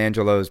Python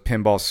Angelo's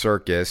Pinball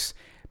Circus,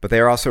 but they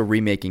are also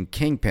remaking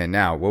Kingpin.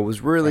 Now, what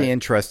was really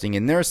interesting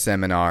in their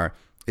seminar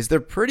is they're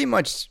pretty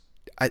much,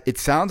 it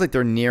sounds like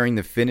they're nearing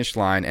the finish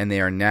line, and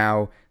they are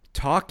now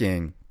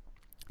talking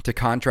to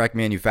contract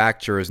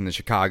manufacturers in the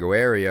Chicago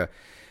area.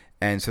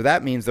 And so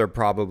that means they're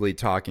probably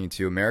talking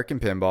to American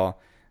Pinball,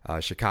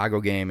 Chicago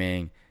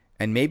Gaming,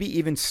 and maybe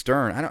even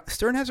Stern.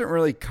 Stern hasn't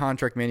really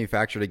contract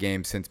manufactured a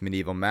game since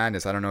Medieval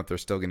Madness. I don't know if they're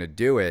still going to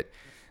do it.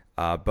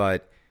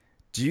 But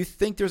do you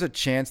think there's a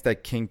chance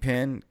that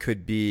Kingpin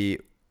could be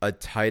a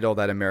title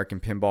that American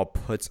Pinball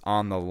puts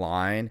on the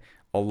line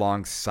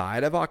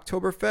alongside of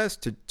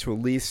Oktoberfest to at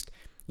least,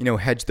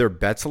 hedge their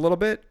bets a little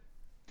bit?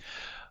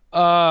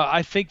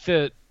 I think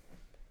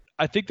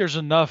there's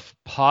enough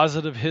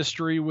positive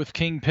history with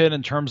Kingpin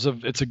in terms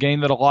of it's a game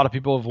that a lot of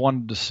people have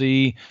wanted to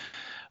see.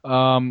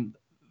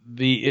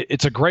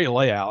 It's a great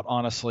layout,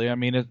 honestly. I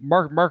mean,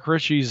 Mark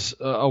Ritchie's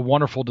a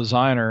wonderful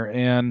designer,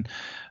 and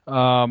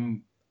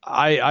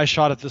I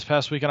shot it this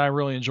past week and I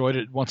really enjoyed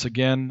it once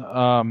again.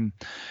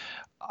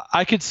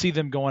 I could see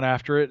them going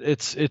after it.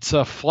 It's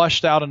a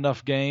fleshed out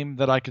enough game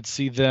that I could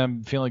see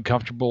them feeling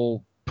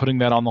comfortable putting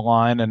that on the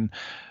line and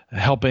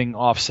helping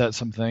offset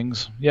some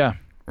things. Yeah.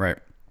 Right.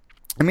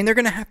 I mean, they're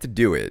going to have to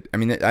do it. I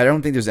mean, I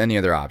don't think there's any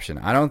other option.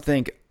 I don't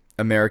think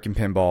American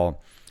Pinball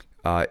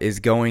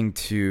is going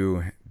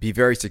to be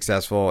very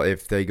successful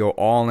if they go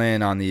all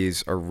in on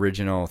these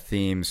original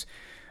themes,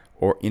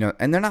 or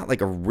and they're not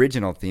like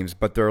original themes,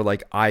 but they're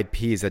like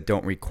IPs that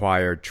don't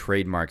require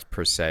trademarks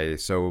per se.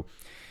 So,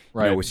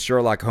 with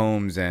Sherlock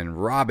Holmes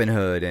and Robin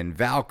Hood and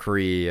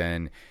Valkyrie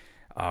and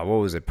what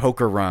was it,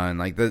 Poker Run,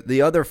 like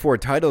the other four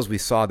titles we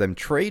saw them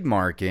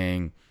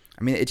trademarking.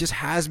 I mean, it just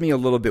has me a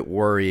little bit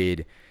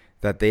worried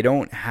that they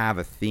don't have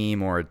a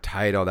theme or a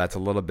title that's a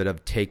little bit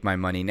of take my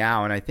money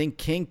now. And I think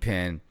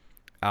Kingpin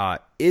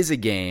is a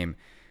game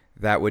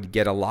that would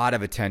get a lot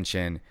of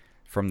attention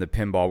from the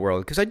pinball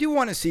world, because I do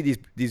want to see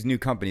these new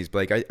companies,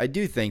 Blake. I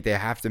do think they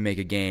have to make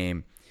a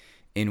game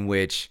in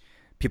which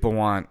people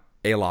want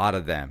a lot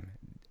of them.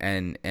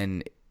 And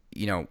I'm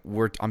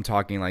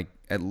talking like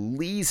at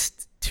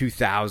least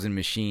 2,000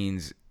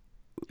 machines,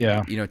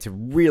 to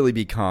really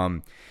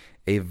become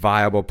a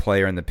viable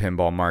player in the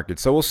pinball market.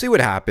 So we'll see what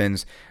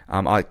happens.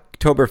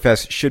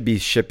 Oktoberfest should be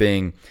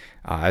shipping,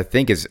 I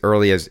think, as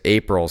early as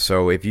April.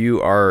 So if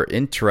you are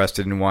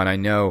interested in one, I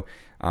know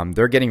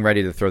they're getting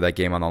ready to throw that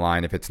game on the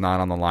line if it's not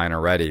on the line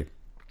already.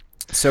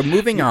 So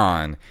moving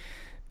on,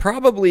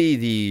 probably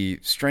the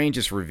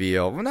strangest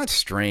reveal, well, not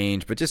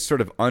strange, but just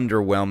sort of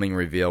underwhelming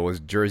reveal,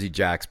 was Jersey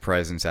Jack's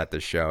presence at the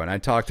show. And I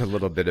talked a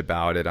little bit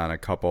about it on a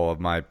couple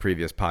of my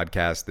previous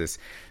podcasts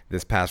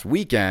this past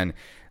weekend.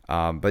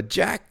 But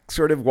Jack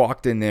sort of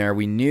walked in there.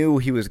 We knew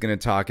he was going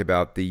to talk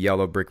about the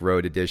Yellow Brick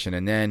Road edition.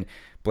 And then,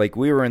 Blake,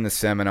 we were in the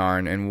seminar,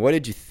 and what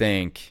did you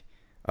think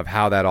of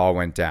how that all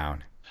went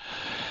down?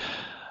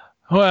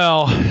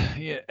 Well,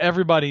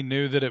 everybody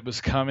knew that it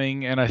was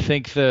coming, and I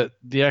think that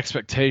the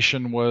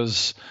expectation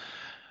was,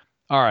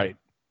 all right,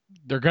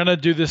 they're going to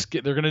do this.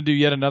 They're going to do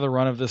yet another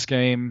run of this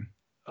game.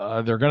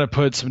 They're going to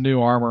put some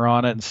new armor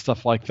on it and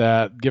stuff like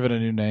that, give it a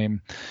new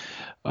name.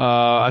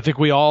 I think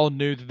we all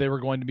knew that they were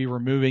going to be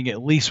removing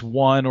at least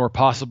one or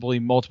possibly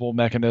multiple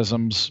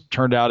mechanisms.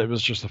 Turned out it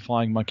was just a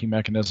flying monkey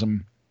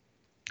mechanism.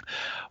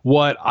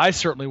 What I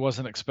certainly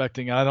wasn't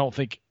expecting, and I don't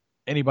think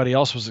anybody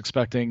else was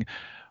expecting,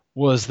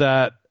 was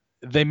that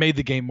they made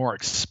the game more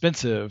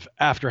expensive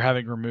after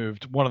having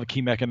removed one of the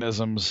key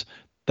mechanisms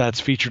that's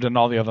featured in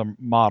all the other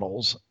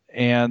models.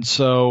 And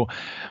so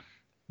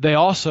they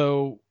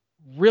also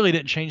really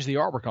didn't change the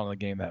artwork on the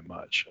game that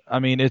much. I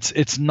mean,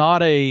 it's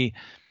not a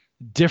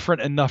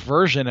different enough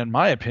version, in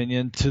my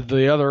opinion, to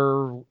the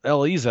other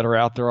LEs that are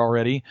out there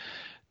already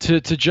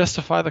to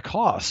justify the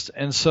cost.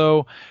 And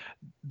so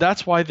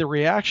that's why the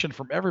reaction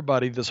from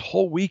everybody this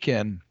whole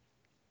weekend,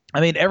 I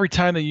mean, every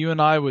time that you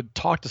and I would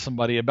talk to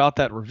somebody about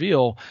that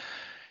reveal,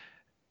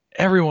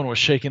 everyone was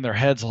shaking their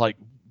heads like,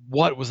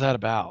 what was that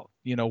about?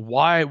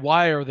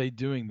 Why are they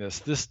doing this?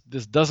 This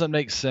doesn't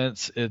make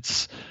sense.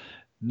 It's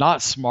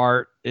not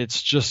smart.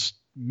 It's just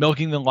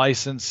milking the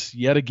license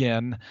yet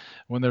again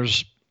when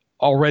there's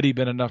already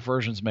been enough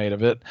versions made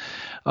of it.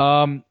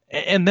 And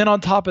then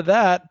on top of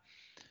that,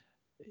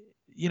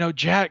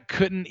 Jack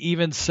couldn't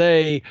even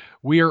say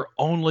we are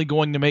only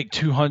going to make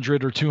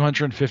 200 or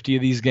 250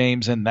 of these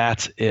games and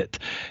that's it.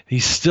 He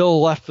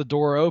still left the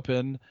door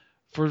open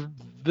for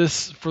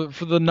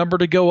the number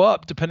to go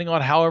up, depending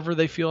on however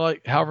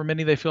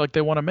many they feel like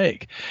they want to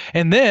make.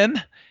 And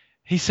then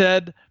he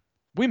said,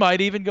 We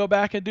might even go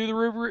back and do the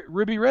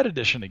Ruby Red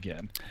edition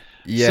again.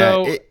 Yeah,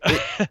 So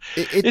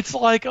it's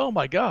like, oh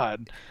my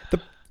God. the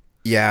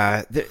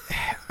yeah,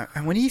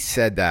 when he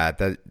said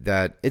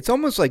that it's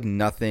almost like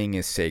nothing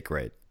is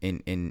sacred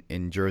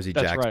in Jersey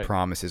That's Jack's right.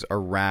 promises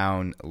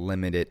around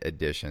limited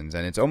editions,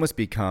 and it's almost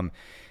become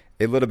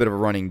a little bit of a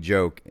running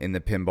joke in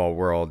the pinball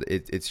world.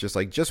 It's just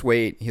like, just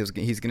wait, he's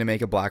going to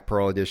make a Black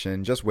Pearl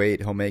edition. Just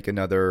wait, he'll make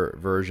another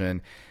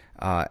version,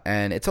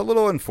 and it's a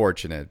little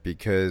unfortunate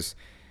because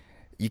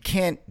you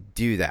can't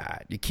do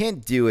that. You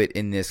can't do it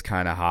in this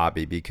kind of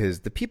hobby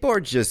because the people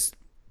are just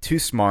too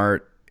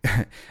smart.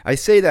 I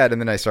say that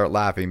and then I start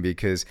laughing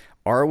because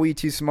are we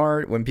too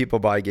smart when people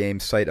buy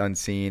games sight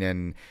unseen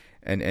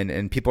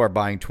and people are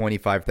buying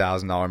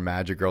 $25,000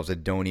 Magic Girls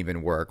that don't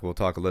even work? We'll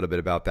talk a little bit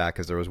about that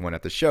because there was one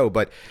at the show.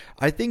 But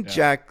I think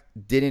Jack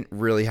didn't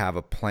really have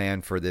a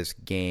plan for this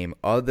game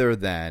other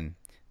than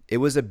it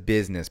was a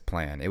business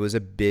plan. It was a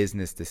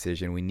business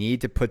decision. We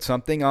need to put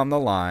something on the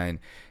line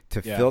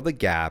to fill the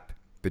gap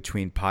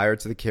between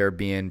Pirates of the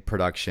Caribbean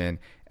production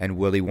and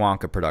Willy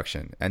Wonka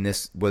production. And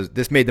this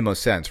made the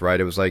most sense, right?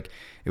 It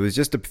was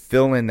just to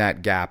fill in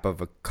that gap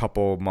of a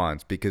couple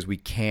months because we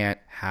can't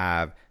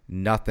have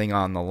nothing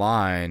on the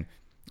line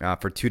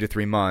for 2 to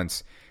 3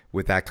 months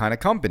with that kind of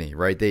company,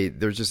 right?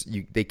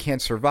 They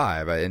can't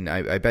survive. And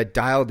I bet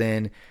Dialed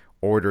In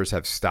orders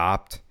have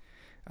stopped.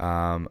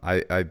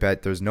 I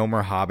bet there's no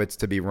more Hobbits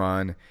to be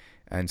run.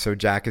 And so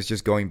Jack is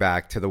just going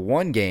back to the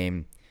one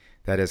game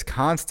that has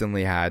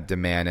constantly had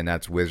demand, and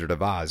that's Wizard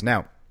of Oz.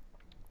 Now,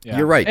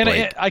 you're right, and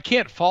Blake. I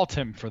can't fault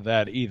him for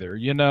that either.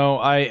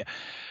 I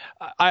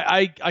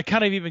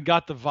kind of even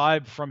got the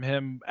vibe from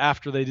him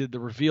after they did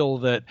the reveal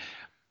that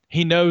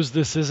he knows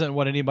this isn't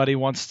what anybody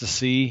wants to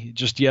see,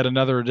 just yet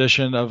another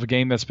edition of a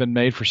game that's been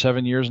made for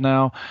 7 years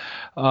now.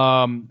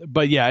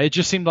 But yeah, it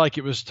just seemed like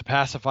it was to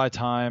pacify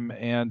time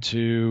and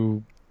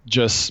to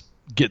just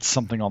get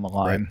something on the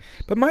line. Right.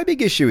 But my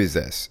big issue is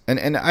this,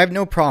 and I have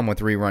no problem with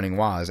rerunning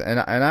Waz. And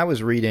I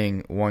was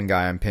reading one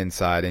guy on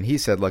Pinside, and he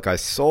said, look, I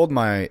sold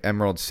my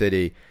Emerald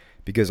City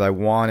because I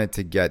wanted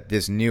to get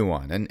this new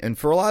one. And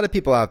for a lot of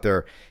people out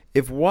there,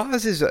 if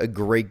Waz is a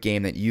great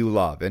game that you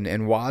love,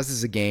 and Waz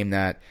is a game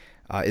that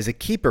is a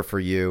keeper for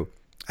you,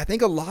 I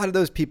think a lot of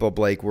those people,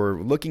 Blake,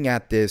 were looking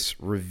at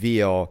this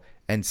reveal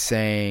and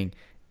saying,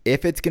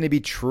 if it's going to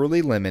be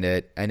truly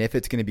limited and if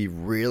it's going to be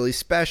really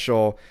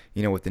special,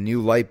 with the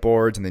new light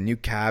boards and the new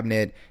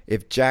cabinet,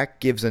 if Jack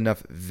gives enough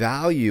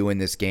value in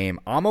this game,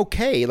 I'm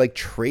okay like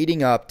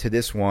trading up to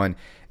this one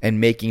and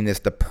making this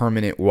the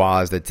permanent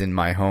Waz that's in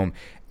my home.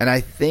 And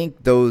I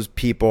think those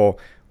people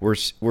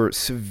were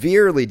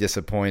severely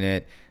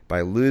disappointed by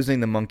losing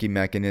the monkey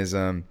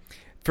mechanism.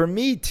 For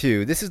me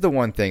too, this is the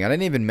one thing. I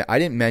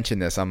didn't mention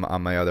this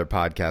on my other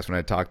podcast when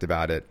I talked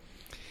about it.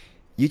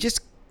 You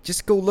just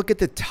go look at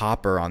the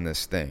topper on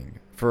this thing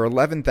for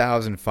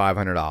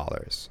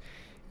 $11,500.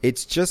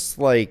 It's just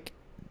like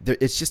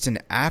it's just an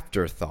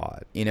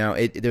afterthought.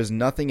 There's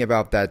nothing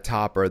about that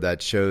topper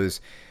that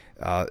shows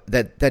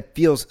that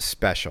feels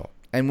special.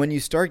 And when you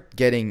start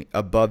getting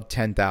above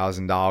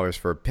 $10,000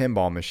 for a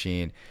pinball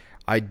machine,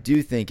 I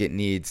do think it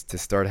needs to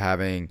start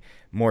having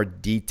more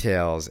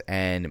details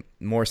and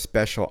more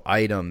special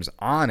items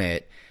on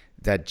it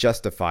that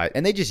justify it.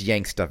 And they just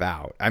yank stuff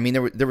out. I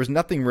mean, there was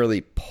nothing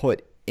really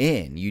put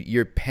in.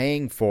 You're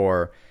paying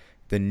for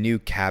the new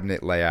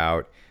cabinet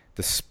layout,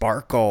 the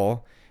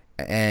sparkle,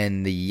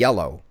 and the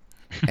yellow.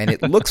 And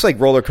it looks like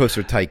Roller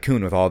Coaster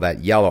Tycoon with all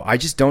that yellow. I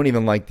just don't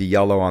even like the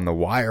yellow on the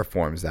wire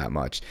forms that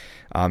much.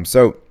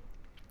 So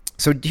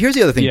here's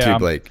the other thing too,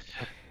 Blake.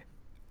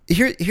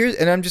 Here,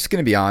 and I'm just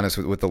going to be honest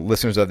with the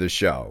listeners of this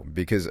show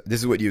because this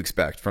is what you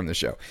expect from the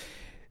show.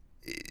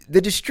 The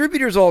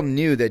distributors all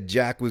knew that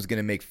Jack was going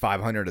to make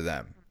 500 of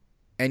them,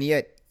 and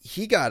yet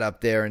he got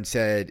up there and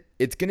said,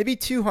 it's going to be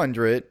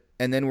 200,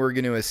 and then we're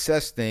going to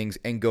assess things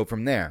and go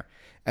from there.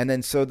 And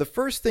then so the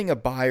first thing a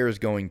buyer is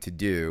going to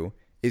do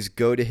is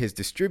go to his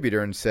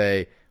distributor and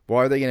say, well,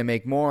 are they going to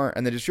make more?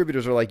 And the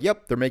distributors are like,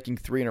 yep, they're making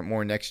 300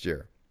 more next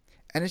year.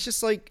 And it's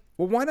just like,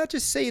 well, why not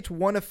just say it's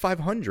one of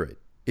 500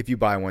 if you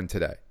buy one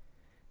today?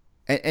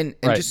 And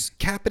right. Just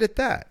cap it at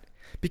that.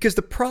 Because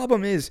the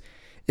problem is,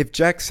 if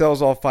Jack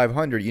sells all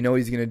 500, you know what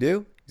he's going to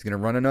do? He's going to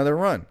run another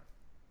run.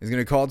 He's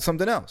going to call it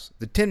something else,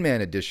 the Tin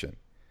Man edition.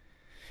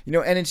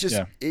 And it's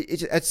just,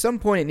 it's at some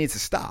point it needs to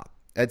stop.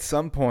 At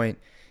some point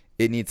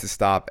it needs to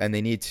stop, and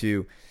they need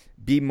to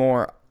be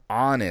more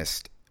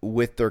honest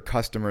with their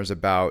customers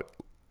about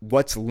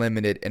what's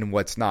limited and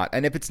what's not.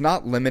 And if it's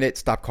not limited,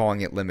 stop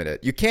calling it limited.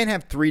 You can't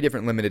have 3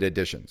 different limited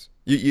editions.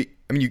 You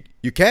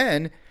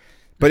can,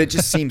 but it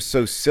just seems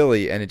so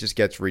silly, and it just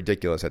gets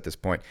ridiculous at this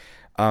point.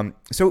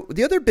 So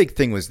the other big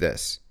thing was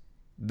this.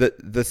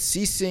 The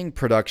ceasing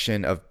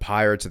production of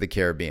Pirates of the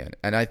Caribbean.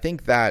 And I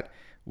think that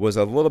was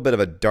a little bit of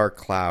a dark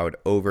cloud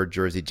over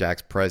Jersey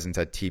Jack's presence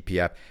at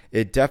TPF.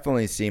 It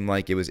definitely seemed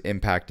like it was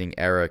impacting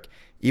Eric,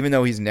 even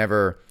though he's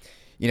never,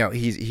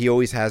 he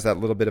always has that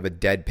little bit of a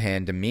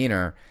deadpan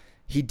demeanor.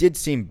 He did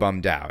seem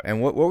bummed out. And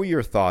what were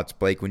your thoughts,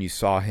 Blake, when you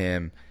saw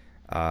him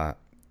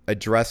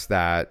address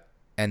that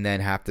and then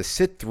have to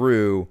sit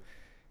through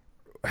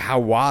how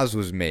Waz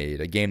was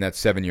made, a game that's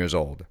 7 years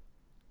old.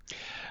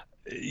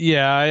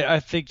 Yeah, I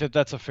think that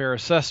that's a fair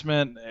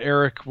assessment.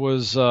 Eric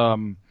was,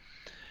 you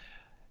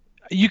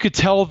could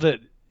tell that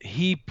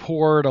he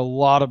poured a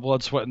lot of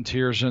blood, sweat, and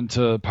tears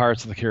into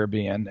Pirates of the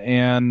Caribbean,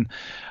 and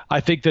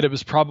I think that it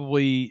was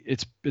probably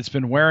it's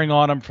been wearing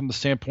on him from the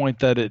standpoint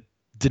that it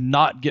did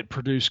not get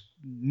produced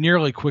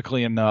nearly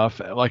quickly enough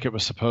like it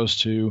was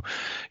supposed to.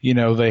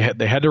 They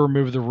had to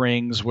remove the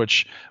rings,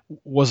 which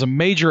was a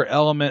major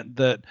element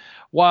that,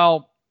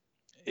 while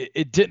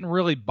it didn't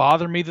really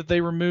bother me that they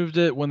removed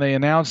it when they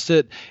announced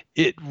it,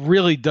 it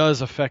really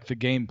does affect the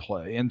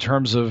gameplay in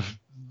terms of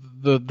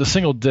the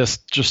single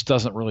disc just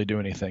doesn't really do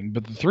anything.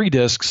 But the 3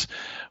 discs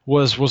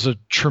was a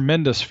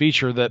tremendous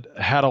feature that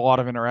had a lot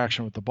of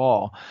interaction with the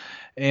ball.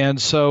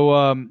 And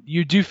so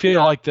you do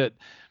feel like that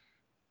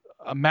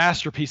a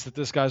masterpiece that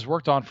this guy's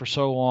worked on for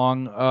so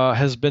long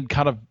has been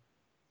kind of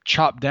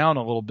chopped down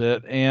a little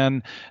bit.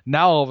 And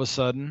now all of a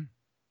sudden,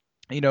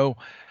 the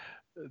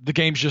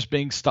game's just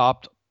being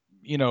stopped,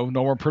 no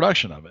more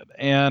production of it.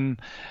 And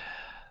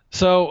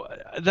so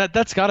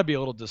that's got to be a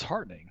little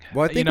disheartening.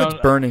 Well, I think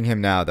what's burning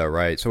him now, though,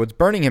 right? So what's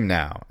burning him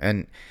now,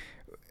 and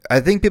I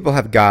think people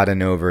have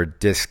gotten over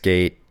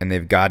Discgate and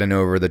they've gotten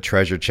over the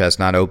treasure chest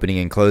not opening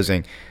and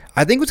closing.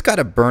 I think what's got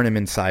to burn him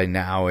inside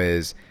now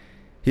is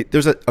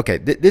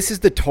this is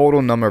the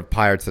total number of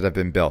Pirates that have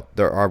been built.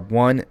 There are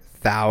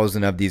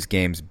 1,000 of these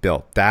games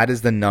built. That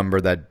is the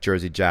number that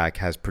Jersey Jack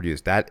has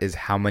produced. That is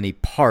how many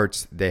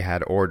parts they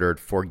had ordered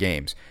for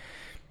games.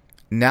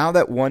 Now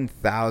that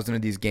 1,000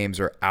 of these games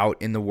are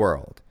out in the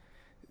world,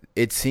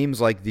 it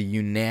seems like the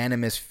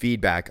unanimous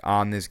feedback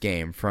on this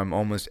game from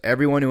almost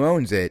everyone who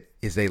owns it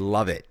is they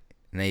love it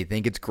and they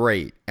think it's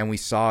great. And we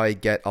saw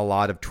it get a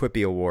lot of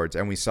Twippy awards,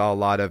 and we saw a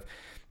lot of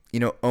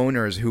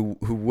owners who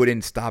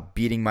wouldn't stop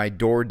beating my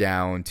door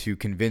down to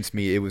convince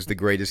me it was the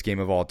greatest game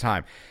of all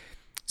time.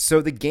 So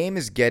the game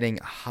is getting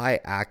high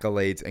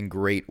accolades and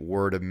great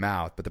word of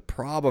mouth. But the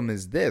problem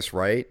is this,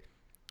 right?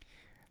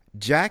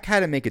 Jack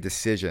had to make a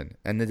decision,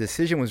 and the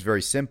decision was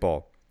very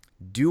simple.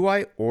 Do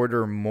I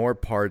order more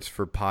parts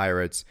for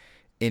Pirates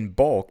in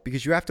bulk?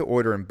 Because you have to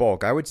order in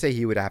bulk. I would say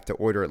he would have to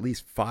order at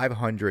least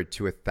 500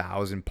 to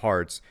 1,000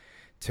 parts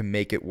to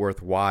make it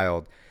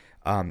worthwhile.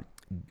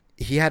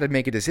 He had to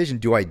make a decision.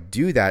 Do I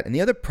do that? And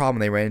the other problem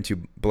they ran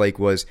into, Blake,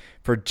 was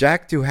for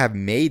Jack to have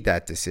made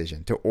that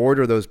decision, to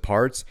order those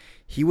parts,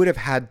 he would have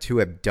had to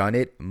have done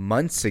it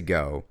months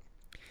ago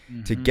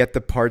to get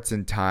the parts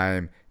in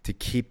time to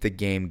keep the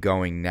game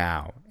going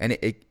now. And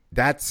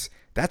that's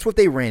what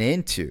they ran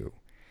into.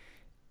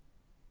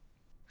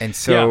 And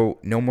so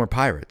no more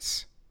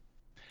Pirates.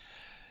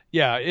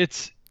 Yeah,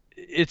 it's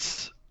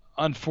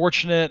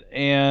unfortunate,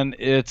 and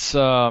it's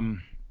I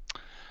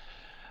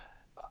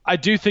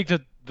do think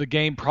that the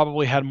game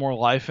probably had more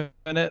life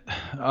in it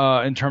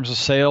in terms of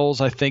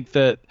sales. I think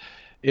that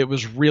it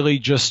was really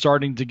just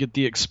starting to get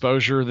the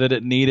exposure that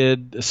it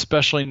needed,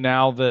 especially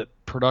now that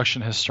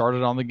production has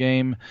started on the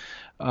game,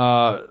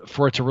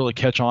 for it to really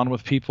catch on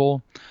with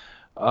people.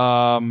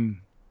 So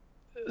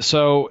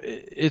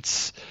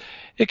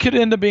it could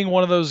end up being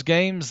one of those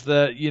games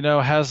that,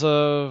 has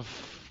a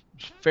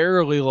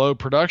fairly low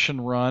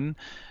production run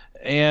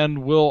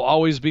and will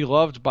always be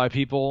loved by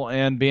people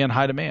and be in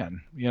high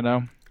demand,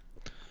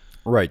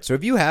 Right. So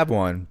if you have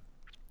one,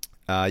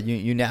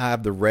 you now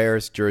have the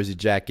rarest Jersey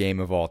Jack game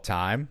of all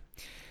time.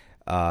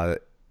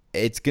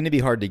 It's going to be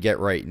hard to get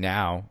right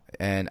now.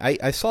 And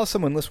I saw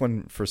someone list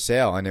one for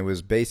sale, and it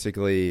was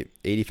basically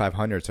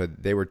 $8,500. So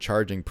they were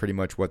charging pretty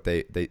much what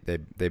they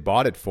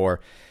bought it for.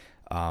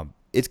 I'm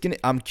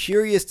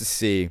curious to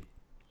see,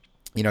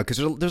 because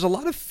there's a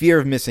lot of fear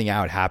of missing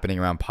out happening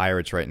around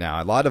Pirates right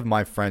now. A lot of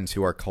my friends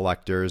who are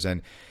collectors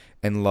and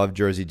love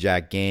Jersey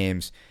Jack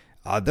games,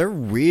 they're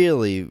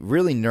really,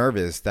 really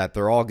nervous that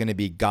they're all going to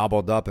be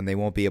gobbled up and they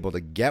won't be able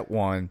to get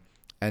one.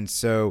 And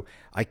so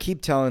I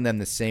keep telling them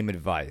the same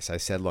advice. I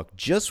said, look,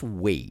 just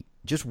wait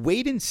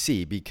and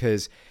see,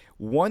 because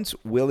once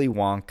Willy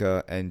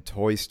Wonka and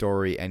Toy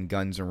Story and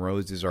Guns N'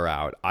 Roses are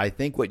out, I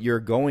think what you're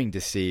going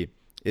to see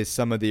is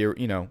some of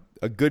the,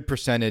 a good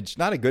percentage,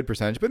 not a good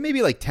percentage, but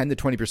maybe like 10 to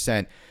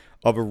 20%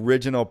 of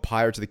original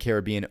Pirates of the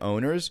Caribbean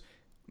owners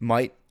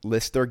might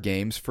list their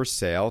games for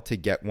sale to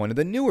get one of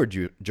the newer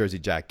Jersey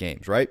Jack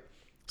games, right?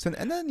 So,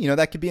 and then,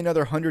 that could be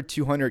another 100,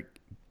 200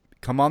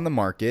 come on the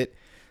market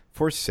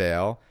for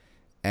sale.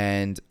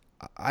 And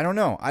I don't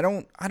know. I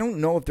don't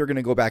know if they're going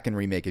to go back and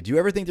remake it. Do you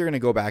ever think they're going to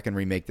go back and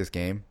remake this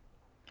game?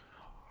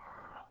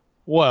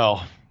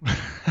 Well,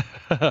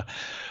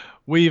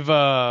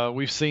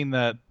 we've seen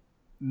that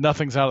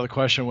nothing's out of the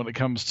question when it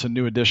comes to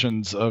new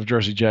editions of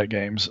Jersey Jack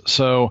games.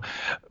 So,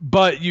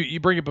 but you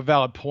bring up a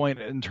valid point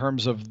in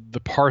terms of the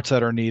parts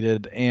that are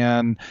needed,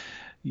 and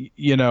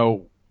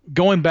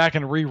going back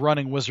and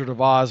rerunning Wizard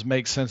of Oz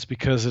makes sense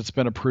because it's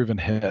been a proven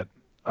hit.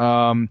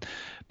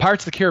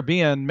 Pirates of the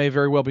Caribbean may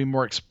very well be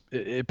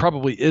it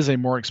probably is a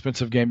more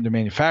expensive game to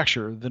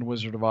manufacture than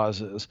Wizard of Oz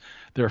is.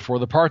 Therefore,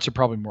 the parts are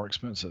probably more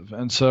expensive.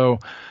 And so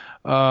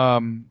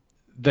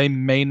they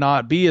may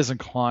not be as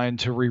inclined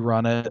to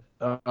rerun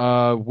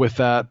it with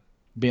that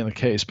being the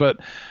case. But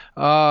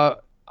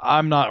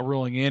I'm not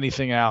ruling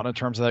anything out in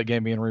terms of that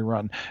game being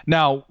rerun.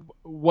 Now,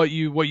 what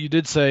you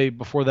did say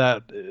before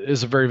that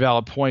is a very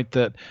valid point.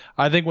 That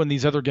I think when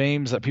these other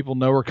games that people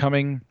know are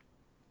coming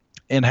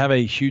and have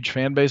a huge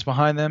fan base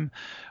behind them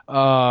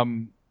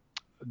um,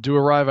 do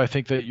arrive, I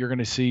think that you're going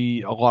to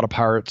see a lot of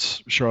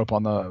pirates show up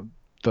on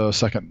the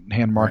second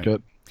hand Right.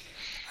 market.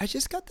 I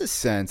just got the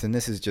sense, and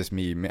this is just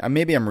me,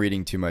 maybe I'm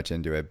reading too much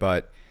into it,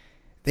 but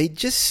they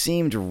just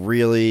seemed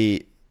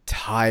really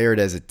tired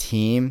as a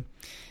team,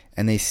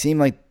 and they seem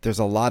like there's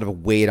a lot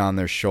of weight on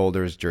their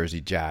shoulders, Jersey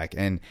Jack,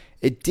 and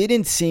it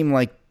didn't seem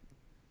like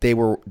they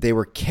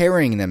were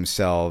carrying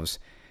themselves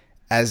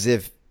as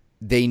if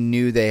they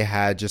knew they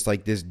had just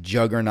like this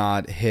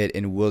juggernaut hit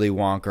in Willy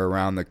Wonka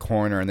around the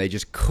corner, and they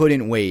just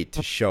couldn't wait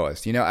to show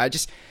us.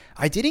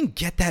 I didn't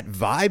get that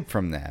vibe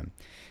from them.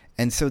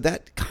 And so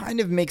that kind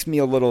of makes me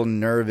a little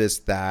nervous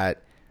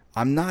that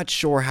I'm not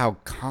sure how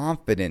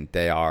confident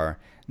they are.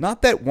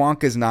 Not that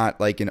Wonka's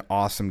not like an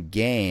awesome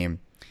game,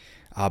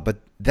 but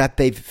that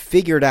they've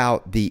figured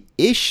out the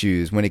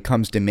issues when it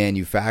comes to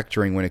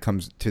manufacturing, when it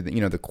comes to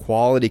the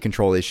quality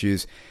control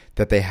issues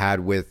that they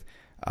had with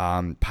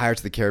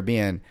Pirates of the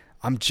Caribbean.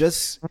 I'm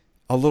just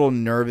a little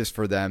nervous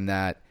for them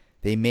that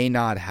they may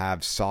not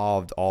have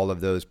solved all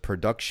of those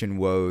production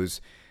woes,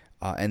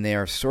 and they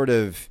are sort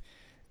of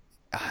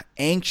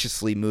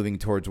anxiously moving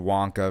towards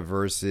Wonka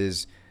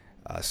versus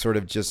sort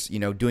of just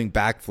doing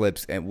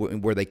backflips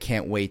and where they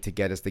can't wait to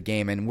get us the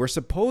game. And we're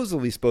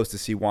supposedly supposed to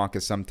see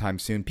Wonka sometime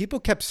soon. People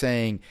kept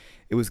saying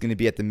it was going to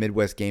be at the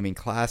Midwest Gaming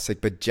Classic,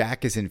 but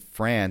Jack is in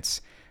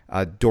France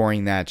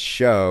during that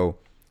show.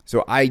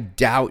 So I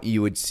doubt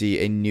you would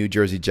see a New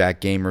Jersey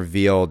Jack game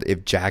revealed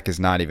if Jack is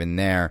not even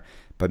there.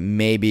 But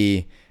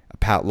maybe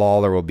Pat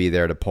Lawler will be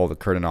there to pull the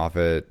curtain off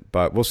it.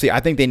 But we'll see. I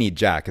think they need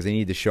Jack because they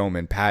need the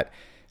showman.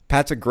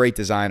 Pat's a great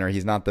designer.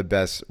 He's not the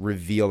best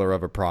revealer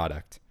of a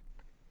product.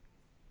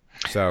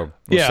 So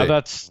we'll see.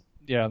 That's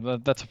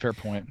a fair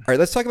point. All right,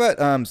 let's talk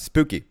about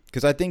Spooky,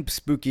 because I think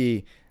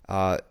Spooky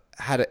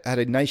had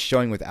a nice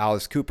showing with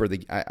Alice Cooper.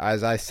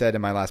 As I said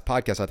in my last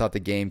podcast, I thought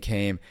the game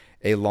came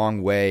a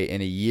long way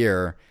in a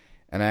year,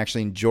 and I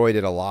actually enjoyed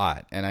it a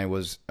lot. And I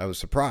was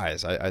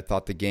surprised. I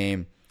thought the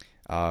game,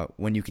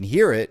 when you can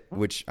hear it,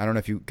 which I don't know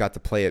if you got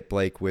to play it,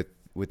 Blake,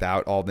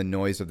 without all the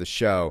noise of the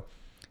show,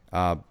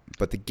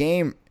 but the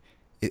game,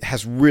 it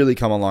has really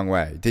come a long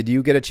way. Did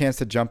you get a chance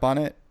to jump on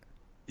it?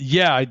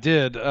 Yeah, I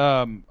did.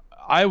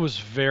 I was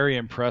very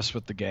impressed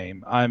with the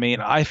game. I mean,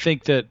 I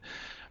think that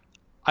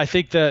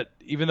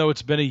even though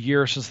it's been a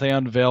year since they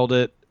unveiled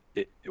it,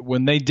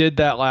 when they did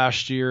that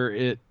last year,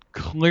 it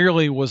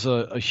clearly was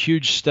a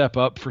huge step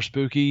up for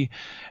Spooky,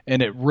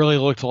 and it really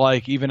looked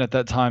like, even at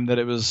that time, that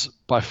it was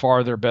by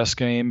far their best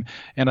game.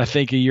 And I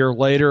think a year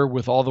later,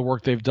 with all the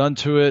work they've done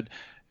to it,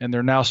 and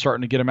they're now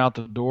starting to get them out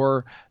the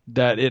door,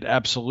 that it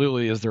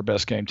absolutely is their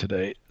best game to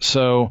date.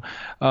 So,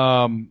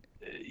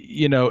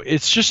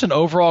 it's just an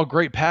overall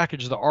great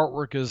package. The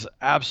artwork is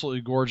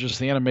absolutely gorgeous.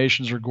 The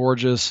animations are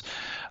gorgeous.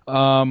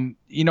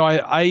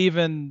 I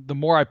even, the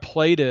more I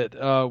played it,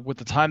 with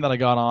the time that I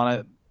got on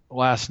it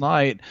last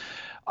night,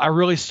 I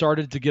really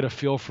started to get a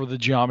feel for the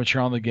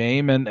geometry on the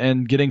game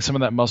and getting some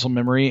of that muscle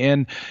memory.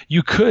 And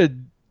you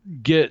could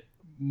get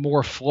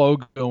more flow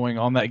going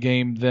on that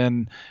game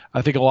than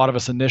I think a lot of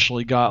us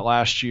initially got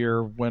last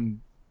year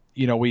when,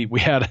 we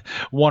had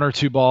one or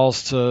two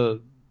balls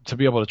to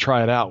be able to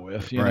try it out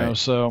with, Right. know.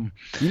 So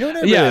what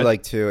I really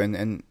like too,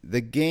 and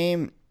the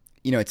game,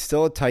 it's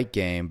still a tight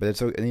game, but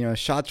it's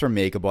shots are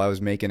makeable. I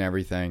was making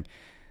everything.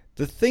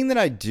 The thing that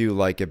I do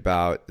like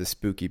about the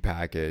Spooky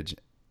package,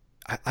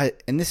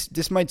 and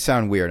this might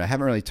sound weird. I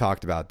haven't really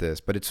talked about this,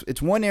 but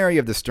it's one area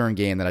of the Stern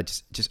game that I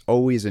just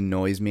always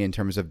annoys me in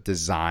terms of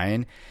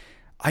design.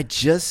 I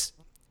just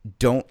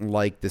don't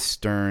like the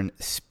Stern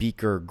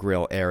speaker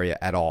grill area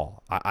at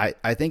all.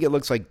 I think it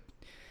looks like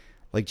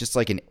just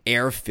like an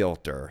air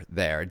filter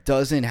there. It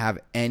doesn't have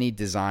any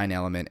design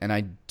element. And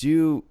I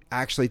do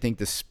actually think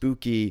the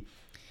Spooky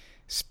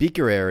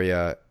speaker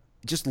area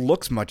just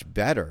looks much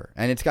better.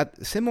 And it's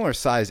got similar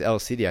size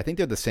LCD. I think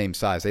they're the same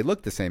size. They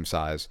look the same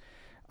size.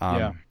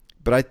 Yeah.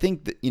 But I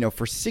think that,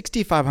 for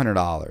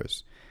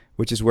 $6,500,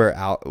 which is where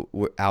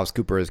Alice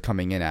Cooper is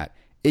coming in at,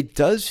 it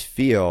does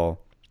feel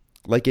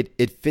like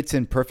it fits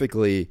in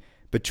perfectly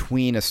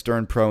between a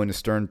Stern Pro and a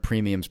Stern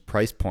Premium's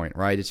price point,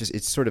 right?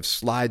 It sort of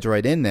slides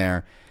right in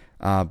there.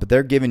 But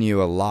they're giving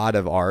you a lot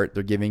of art.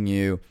 They're giving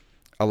you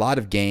a lot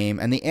of game.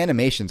 And the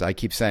animations, I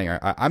keep saying,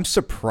 I'm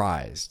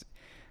surprised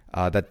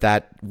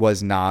that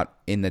was not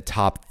in the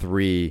top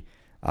three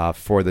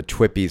for the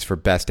Twippies for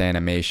best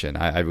animation.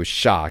 I was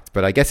shocked.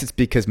 But I guess it's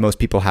because most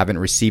people haven't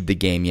received the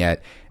game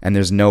yet, and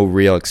there's no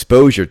real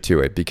exposure to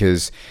it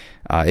because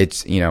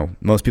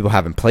most people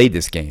haven't played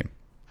this game.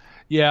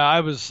 Yeah, I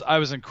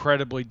was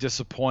incredibly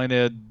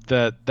disappointed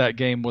that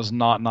game was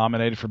not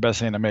nominated for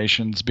Best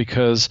Animations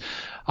because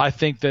I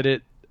think that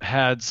it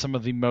had some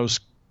of the most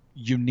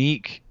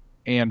unique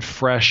and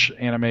fresh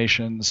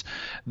animations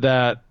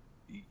that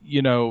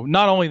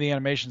not only the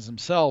animations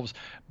themselves,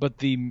 but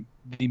the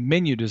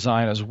menu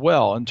design as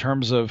well, in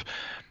terms of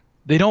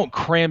they don't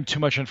cram too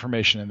much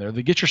information in there.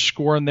 They get your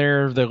score in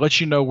there. They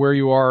let you know where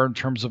you are in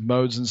terms of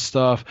modes and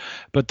stuff,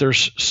 but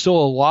there's still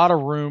a lot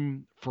of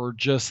room for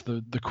just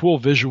the cool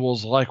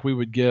visuals like we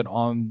would get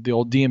on the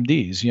old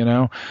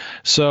DMDs.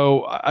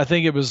 So I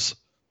think it was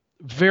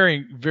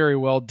very, very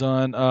well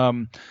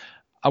done.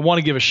 I want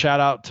to give a shout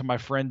out to my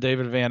friend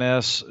David Van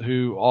Ness,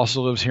 who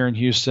also lives here in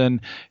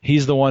Houston.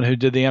 He's the one who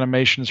did the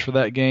animations for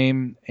that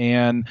game,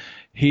 and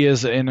he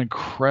is an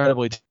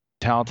incredibly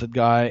talented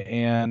guy.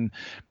 And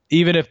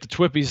even if the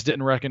Twippies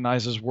didn't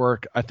recognize his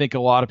work, I think a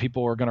lot of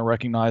people are going to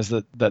recognize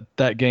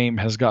that game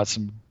has got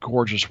some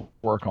gorgeous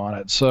work on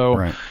it. So,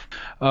 Right.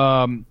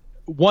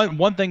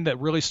 One thing that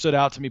really stood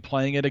out to me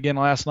playing it again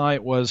last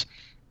night was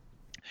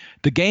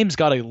the game's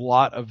got a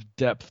lot of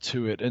depth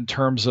to it, in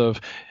terms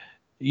of,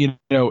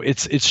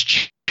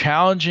 it's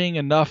challenging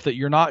enough that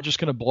you're not just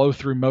going to blow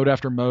through mode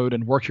after mode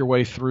and work your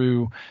way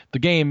through the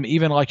game,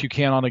 even like you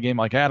can on a game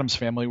like Addams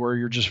Family, where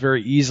you're just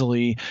very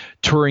easily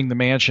touring the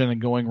mansion and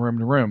going room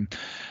to room.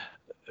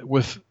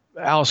 With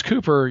Alice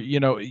Cooper,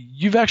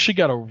 you've actually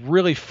got to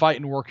really fight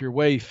and work your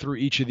way through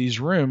each of these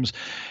rooms.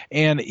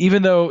 And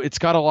even though it's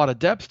got a lot of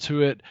depth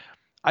to it,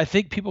 I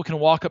think people can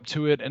walk up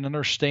to it and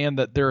understand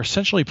that they're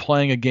essentially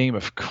playing a game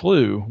of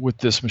Clue with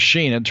this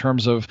machine, in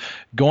terms of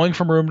going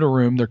from room to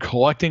room. They're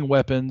collecting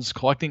weapons,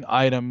 collecting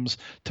items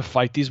to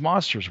fight these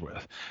monsters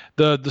with.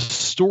 The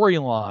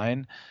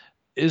storyline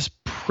is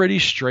pretty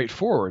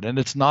straightforward, and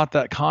it's not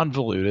that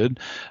convoluted,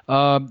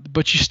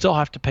 but you still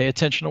have to pay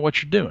attention to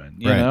what you're doing,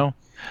 you Right. know?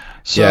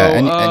 So, Yeah,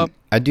 and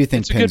I do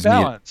think it's a good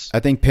balance. I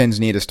think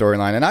pins need a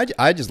storyline, and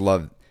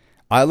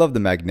I love the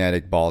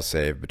magnetic ball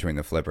save between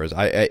the flippers.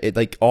 It,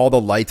 like, all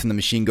the lights in the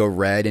machine go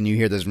red, and you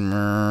hear this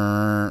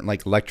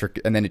like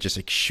electric, and then it just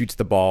like shoots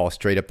the ball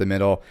straight up the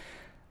middle.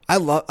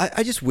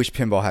 I just wish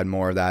pinball had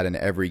more of that in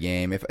every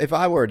game. If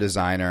I were a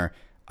designer,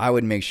 I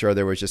would make sure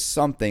there was just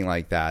something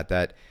like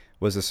that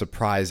was a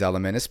surprise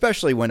element,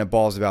 especially when a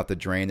ball's about to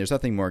drain. There's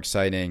nothing more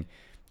exciting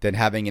than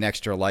having an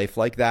extra life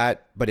like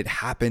that, but it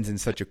happens in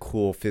such a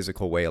cool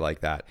physical way like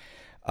that.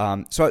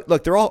 So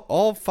look, they're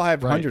all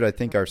 500. Right. I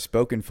think are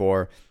spoken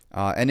for,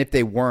 and if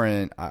they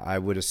weren't, I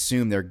would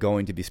assume they're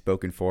going to be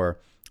spoken for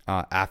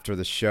after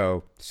the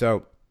show.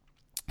 So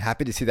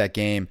happy to see that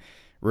game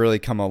really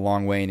come a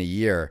long way in a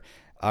year.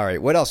 All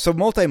right, what else? So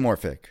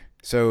multimorphic.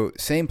 So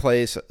same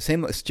place,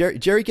 same.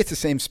 Jerry gets the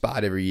same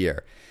spot every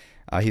year.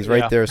 He's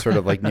right there, sort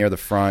of like near the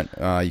front.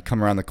 You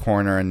come around the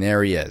corner, and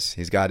there he is.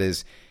 He's got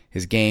his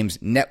games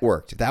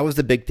networked. That was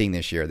the big thing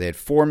this year. They had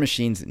 4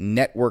 machines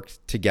networked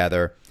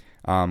together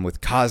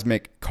with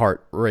Cosmic Kart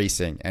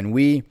Racing. And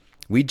we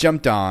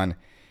jumped on,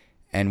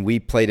 and we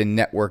played a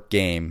network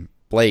game.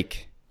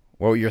 Blake,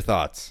 what were your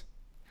thoughts?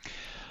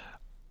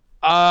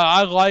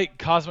 I like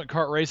Cosmic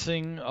Kart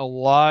Racing a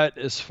lot,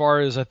 as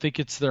far as I think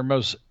it's their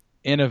most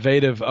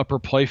innovative upper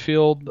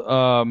playfield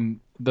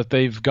that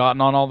they've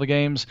gotten on all the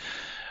games.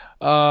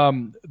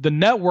 The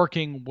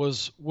networking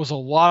was a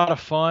lot of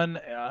fun,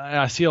 and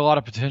I see a lot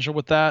of potential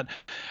with that.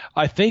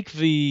 I think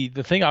the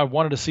thing I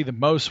wanted to see the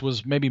most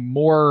was maybe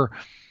more,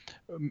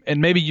 and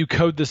maybe you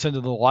code this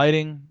into the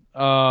lighting.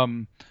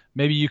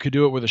 Maybe you could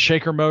do it with a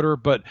shaker motor,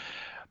 but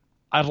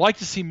I'd like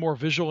to see more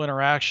visual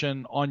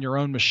interaction on your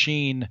own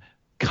machine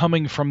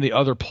coming from the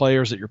other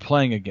players that you're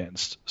playing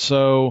against.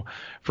 So,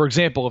 for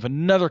example, if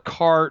another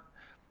kart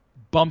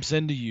bumps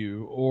into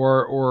you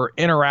or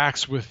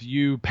interacts with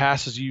you,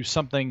 passes you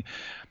something,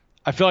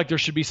 I feel like there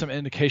should be some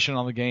indication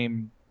on the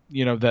game,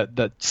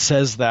 that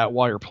says that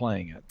while you're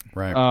playing it.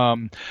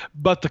 Right.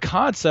 But the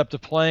concept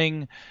of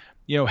playing,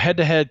 head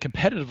to head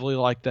competitively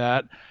like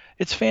that,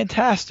 it's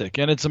fantastic,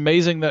 and it's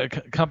amazing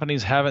that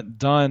companies haven't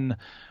done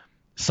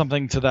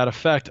something to that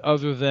effect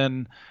other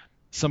than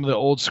some of the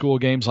old school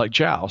games like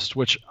Joust,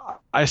 which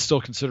I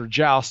still consider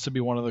Joust to be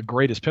one of the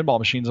greatest pinball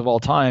machines of all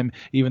time,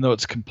 even though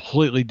it's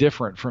completely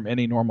different from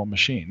any normal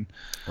machine.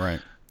 Right.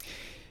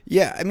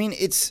 Yeah, I mean,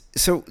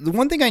 so the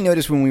one thing I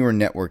noticed when we were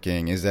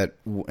networking is that,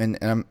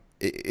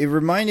 it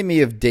reminded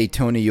me of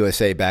Daytona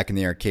USA back in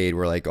the arcade,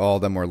 where like all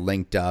of them were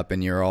linked up,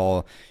 and you're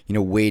all,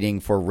 waiting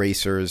for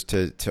racers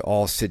to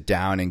all sit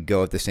down and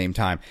go at the same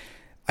time.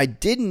 I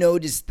did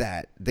notice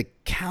that the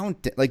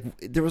count, like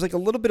there was like a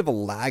little bit of a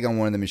lag on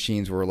one of the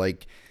machines where it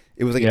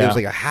was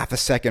like a half a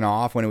second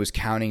off when it was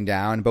counting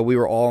down, but we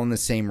were all in the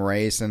same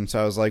race, and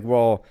so I was like,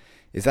 well,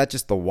 is that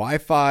just the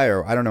Wi-Fi,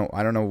 or I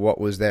don't know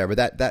what was there, but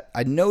that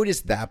I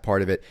noticed that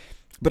part of it.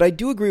 But I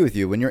do agree with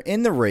you, when you're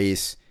in the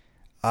race,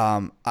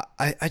 I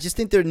just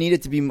think there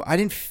needed to be. I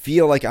didn't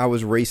feel like I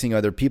was racing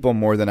other people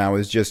more than I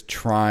was just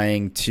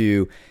trying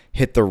to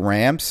hit the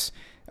ramps.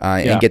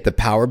 And get the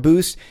power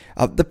boost.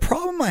 The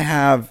problem I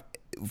have,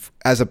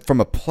 from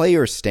a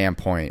player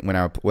standpoint, when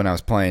I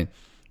was playing,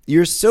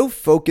 you're so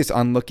focused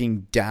on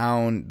looking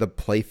down the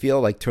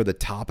playfield, like toward the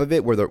top of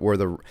it, where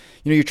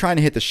you're trying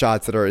to hit the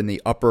shots that are in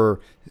the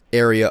upper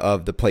area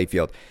of the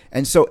playfield,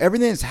 and so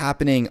everything that's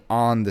happening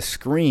on the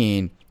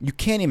screen you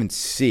can't even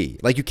see.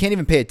 Like you can't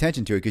even pay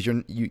attention to it because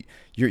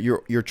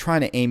you're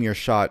trying to aim your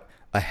shot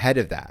ahead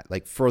of that,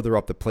 like further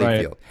up the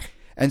Right. playfield.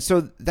 And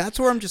so that's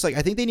where I'm just like,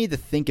 I think they need to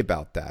think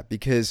about that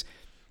because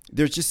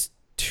there's just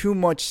too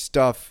much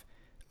stuff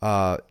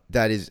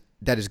that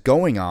is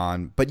going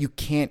on, but you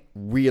can't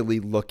really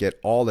look at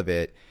all of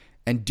it.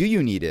 And do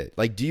you need it?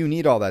 Like, do you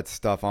need all that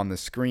stuff on the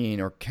screen,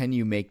 or can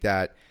you make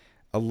that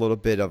a little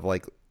bit of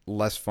like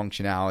less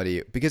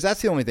functionality? Because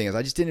that's the only thing is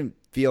I just didn't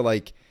feel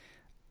like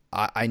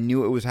I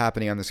knew it was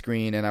happening on the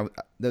screen, and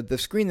the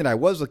screen that I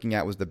was looking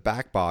at was the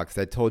back box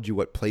that told you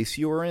what place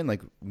you were in,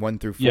 like 1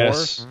 through 4.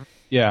 Yes.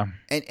 Yeah.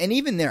 And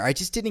even there, I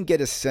just didn't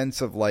get a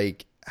sense of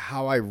like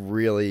how I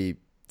really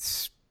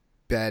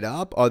sped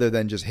up, other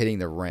than just hitting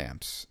the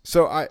ramps.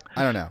 So I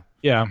don't know.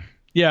 Yeah.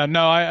 Yeah.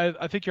 No,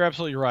 I think you're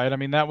absolutely right. I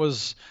mean, that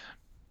was,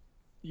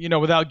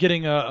 without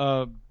getting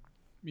a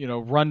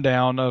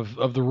rundown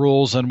of the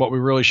rules and what we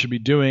really should be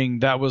doing,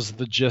 that was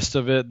the gist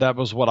of it. That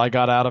was what I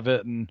got out of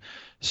it, and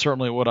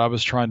certainly what I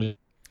was trying to.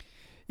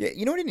 Yeah,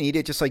 you know what it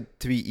needed just like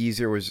to be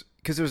easier was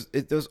because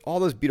there's all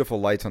those beautiful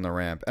lights on the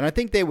ramp, and I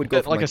think they would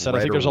go from Like I like said, I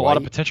red think or there's a lot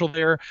of white. potential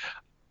there.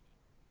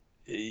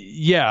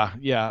 Yeah.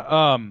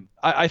 Yeah.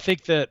 I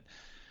think that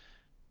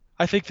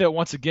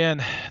once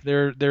again,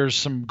 there's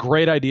some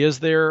great ideas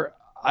there.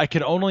 I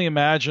can only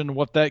imagine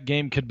what that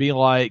game could be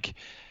like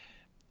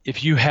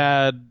if you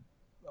had,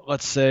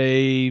 let's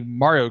say,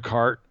 Mario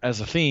Kart as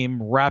a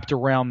theme wrapped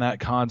around that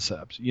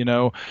concept,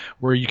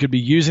 where you could be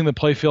using the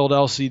playfield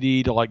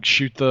LCD to like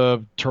shoot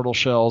the turtle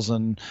shells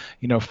and,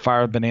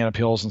 fire banana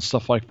peels and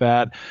stuff like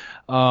that,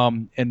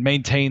 and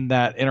maintain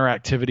that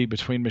interactivity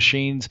between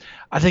machines.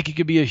 I think it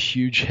could be a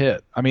huge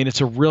hit. I mean,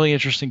 it's a really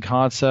interesting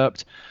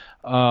concept.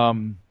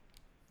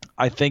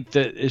 I think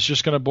that it's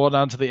just going to boil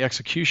down to the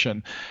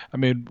execution. I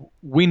mean,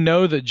 we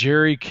know that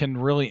Jerry can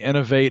really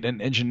innovate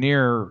and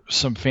engineer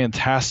some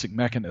fantastic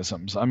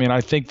mechanisms. I mean,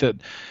 I think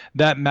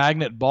that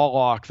magnet ball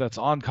lock that's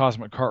on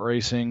Cosmic Kart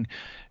Racing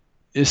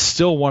is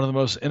still one of the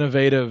most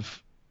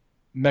innovative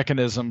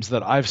mechanisms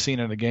that I've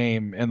seen in a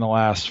game in the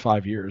last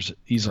 5 years,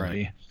 easily.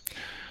 Right.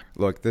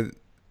 Look,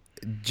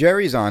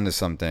 Jerry's on to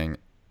something.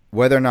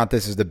 Whether or not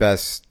this is the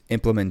best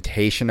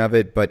implementation of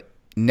it, but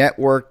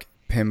network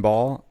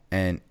pinball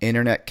and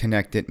internet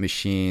connected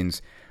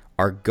machines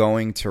are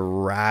going to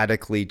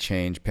radically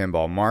change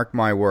pinball. Mark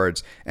my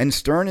words. And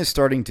Stern is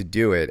starting to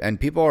do it. And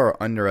people are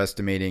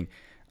underestimating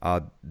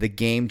the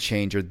game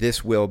changer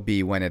this will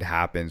be when it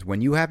happens.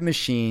 When you have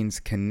machines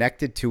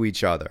connected to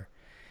each other,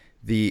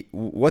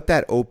 what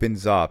that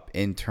opens up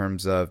in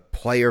terms of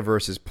player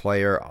versus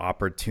player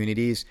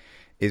opportunities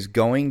is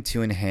going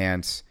to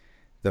enhance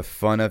the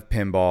fun of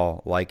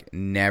pinball like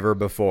never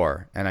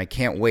before. And I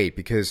can't wait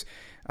because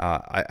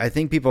I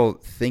think people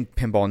think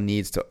pinball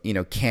needs to,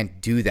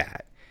 can't do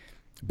that,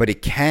 but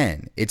it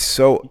can. It's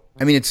so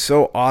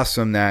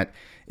awesome that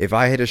if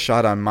I hit a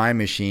shot on my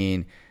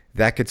machine,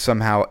 that could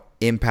somehow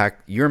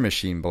impact your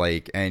machine,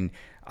 Blake, and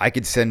I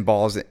could send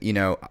balls.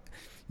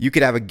 You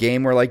could have a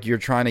game where like you're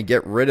trying to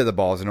get rid of the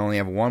balls and only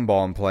have one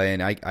ball in play,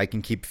 and I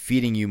can keep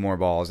feeding you more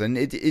balls, and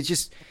it's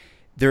just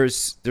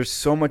there's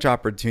so much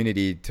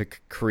opportunity to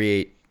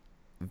create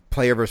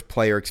player versus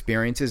player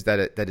experiences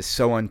that is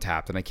so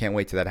untapped, and I can't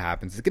wait till that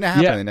happens. It's going to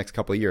happen in the next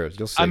couple of years.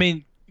 You'll see. I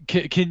mean,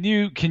 can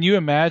you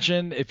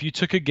imagine if you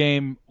took a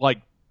game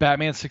like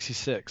Batman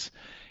 66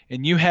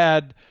 and you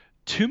had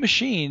two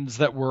machines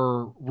that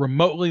were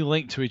remotely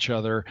linked to each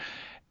other,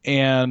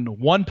 and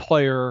one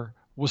player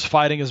was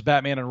fighting as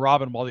Batman and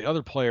Robin while the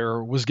other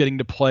player was getting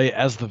to play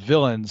as the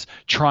villains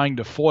trying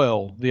to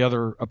foil the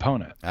other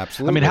opponent.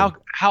 Absolutely. I mean,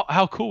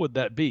 how cool would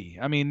that be?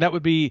 I mean, that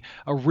would be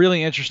a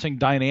really interesting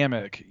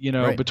dynamic,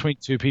 Right. between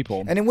two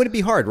people. And it wouldn't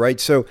be hard, right?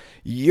 So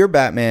you're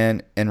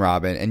Batman and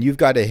Robin, and you've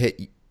got to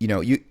hit.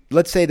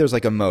 Let's say there's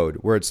like a mode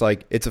where it's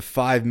like it's a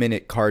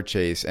 5-minute car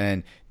chase,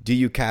 and do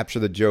you capture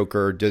the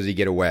Joker? Or does he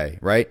get away?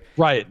 Right.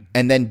 Right.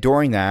 And then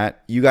during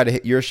that, you got to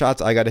hit your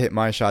shots. I got to hit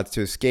my shots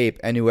to escape,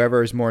 and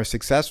whoever is more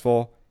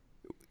successful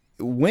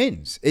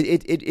wins.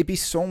 It'd be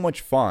so much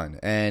fun,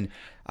 and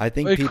I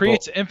think It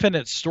creates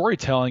infinite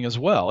storytelling as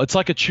well. It's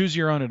like a choose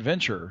your own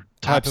adventure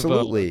type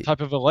Absolutely.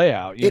 of a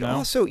layout.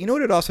 Also, you know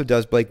what it also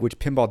does, Blake, which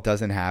pinball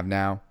doesn't have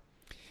now?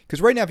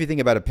 Because right now, if you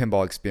think about a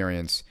pinball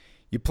experience,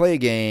 you play a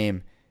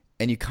game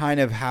and you kind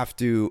of have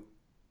to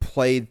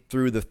play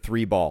through the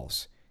 3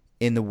 balls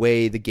in the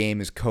way the game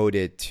is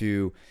coded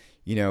to,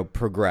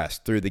 progress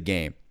through the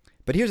game.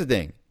 But here's the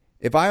thing.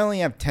 If I only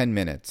have 10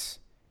 minutes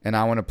and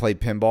I want to play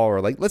pinball, or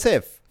like, let's say I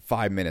have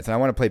 5 minutes and I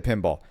want to play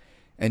pinball,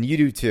 and you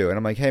do too, and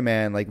I'm like, hey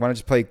man, like, why don't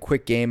you play a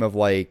quick game of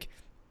like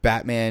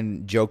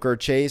Batman Joker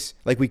chase?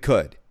 Like we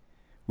could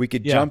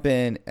jump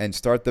in and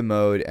start the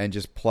mode and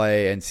just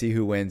play and see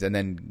who wins, and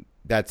then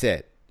that's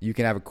it. You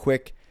can have a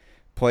quick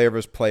player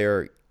versus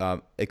player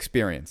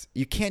experience.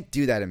 You can't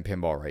do that in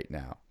pinball right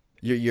now.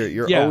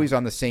 You're always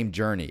on the same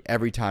journey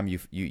every time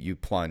you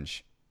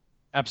plunge.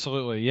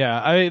 Absolutely,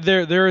 yeah.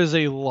 There is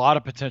a lot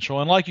of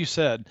potential, and like you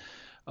said,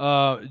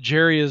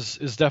 Jerry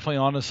is definitely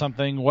onto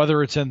something.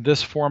 Whether it's in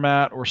this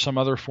format or some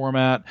other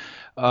format,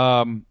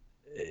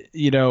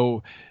 you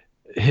know,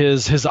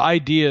 his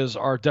ideas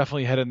are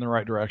definitely headed in the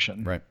right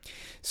direction. Right.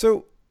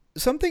 So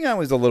something I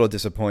was a little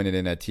disappointed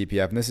in at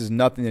TPF, and this has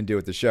nothing to do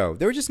with the show.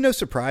 There were just no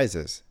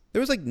surprises. There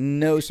was like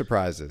no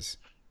surprises.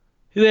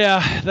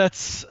 Yeah,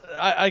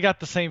 I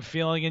got the same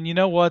feeling, and you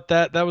know what?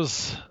 That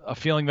was a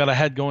feeling that I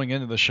had going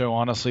into the show.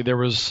 Honestly, there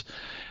was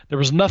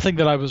nothing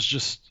that I was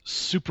just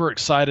super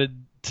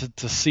excited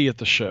to see at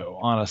the show.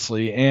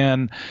 Honestly,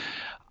 and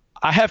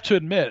I have to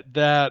admit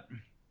that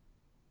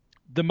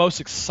the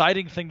most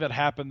exciting thing that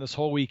happened this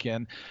whole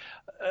weekend.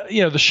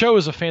 The show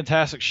is a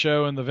fantastic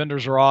show, and the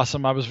vendors are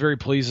awesome. I was very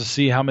pleased to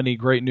see how many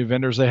great new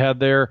vendors they had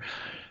there,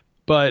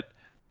 but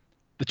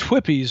the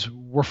Twippies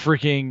were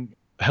freaking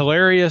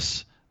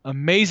hilarious,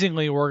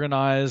 amazingly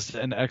organized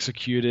and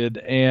executed,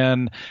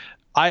 and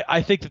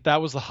I think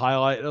that was the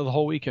highlight of the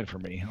whole weekend for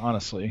me,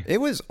 honestly. It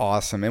was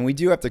awesome. And we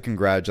do have to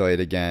congratulate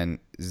again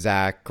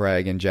Zach,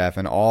 Greg, and Jeff,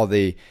 and all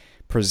the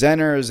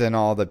presenters and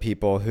all the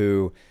people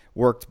who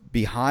worked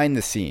behind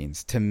the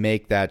scenes to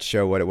make that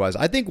show what it was.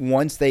 I think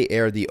once they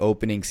aired the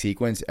opening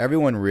sequence,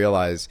 everyone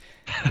realized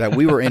that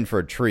we were in for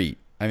a treat.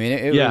 I mean,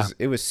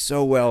 it was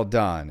so well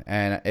done,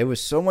 and it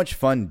was so much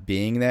fun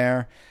being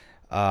there.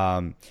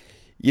 Were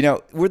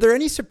there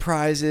any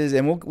surprises?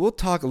 And we'll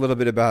talk a little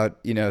bit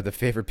about the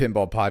favorite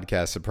pinball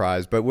podcast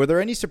surprise. But were there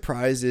any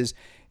surprises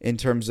in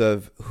terms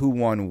of who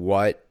won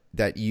what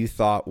that you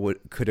thought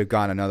could have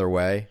gone another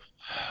way?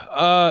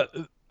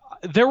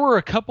 There were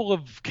a couple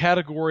of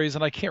categories,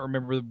 and I can't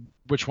remember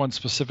which one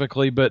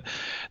specifically, but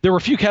there were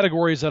a few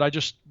categories that I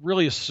just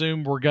really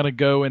assumed were going to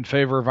go in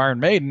favor of Iron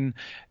Maiden,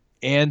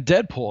 and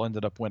Deadpool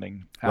ended up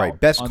winning. Right,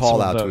 best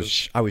call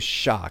outs I was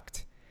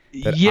shocked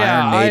that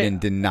Iron Maiden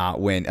did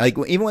not win. Like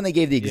even when they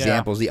gave the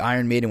examples, the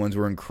Iron Maiden ones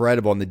were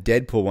incredible, and the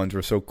Deadpool ones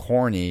were so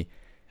corny.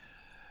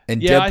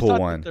 And Deadpool I thought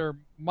won. That there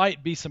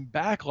might be some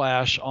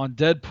backlash on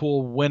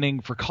Deadpool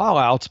winning for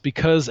call-outs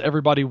because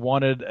everybody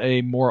wanted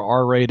a more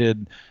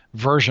R-rated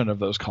version of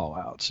those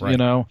call-outs,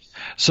 right.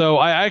 So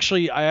I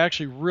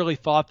actually really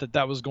thought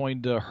that was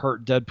going to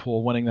hurt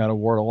Deadpool winning that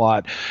award a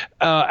lot.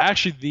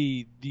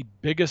 Actually, the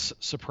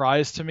biggest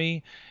surprise to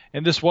me,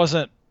 and this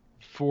wasn't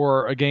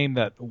for a game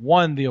that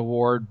won the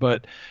award,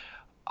 but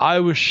I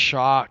was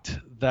shocked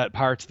that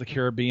Pirates of the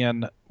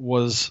Caribbean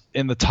was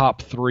in the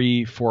top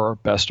 3 for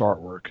best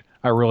artwork.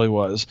 I really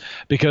was,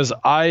 because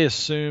I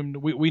assumed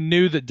we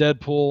knew that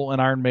Deadpool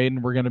and Iron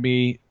Maiden were going to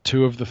be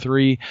 2 of the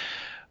 3,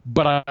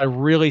 but I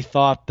really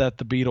thought that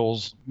the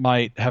Beatles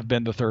might have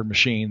been the third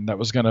machine that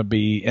was going to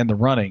be in the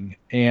running.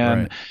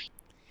 And right.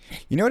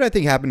 You know what I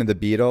think happened to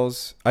the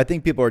Beatles? I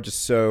think people are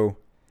just so,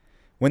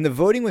 when the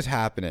voting was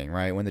happening,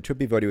 right? When the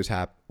Trippy voting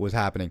was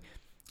happening,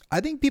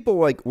 I think people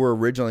were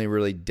originally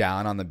really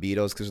down on the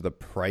Beatles because of the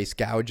price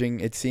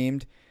gouging, it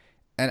seemed.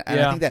 And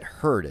I think that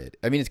hurt it.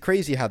 I mean, it's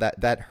crazy how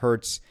that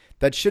hurts.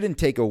 That shouldn't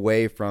take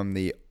away from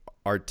the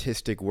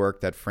artistic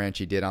work that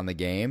Franchi did on the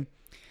game.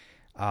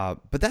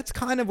 But that's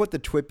kind of what the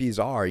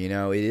Twippies are.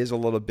 It is a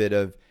little bit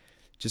of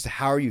just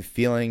how are you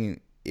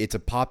feeling? It's a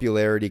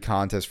popularity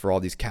contest for all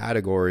these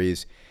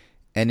categories.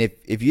 And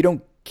if you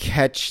don't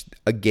catch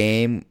a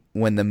game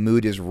when the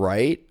mood is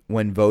right,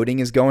 when voting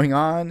is going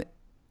on,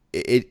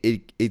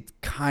 it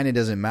kind of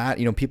doesn't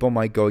matter. People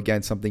might go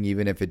against something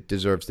even if it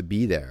deserves to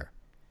be there.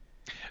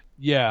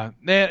 Yeah.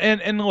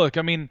 And look,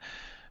 I mean,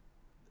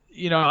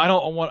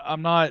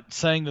 I'm not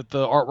saying that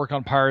the artwork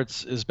on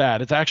Pirates is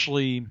bad. It's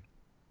actually,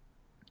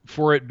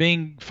 for it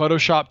being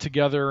photoshopped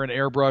together and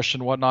airbrushed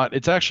and whatnot,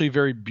 it's actually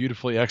very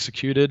beautifully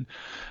executed.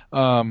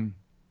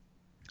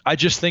 I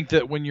just think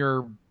that when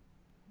you're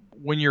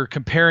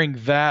comparing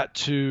that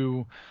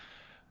to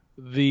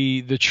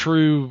the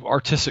true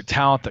artistic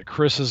talent that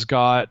Chris has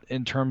got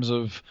in terms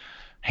of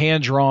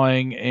hand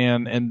drawing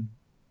and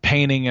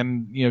painting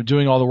and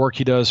doing all the work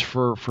he does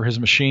for his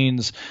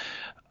machines,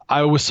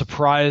 I was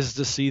surprised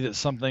to see that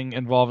something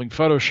involving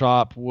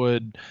Photoshop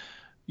would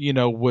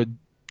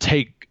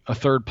take a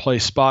third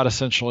place spot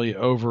essentially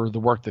over the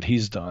work that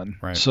he's done.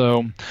 Right.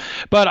 So,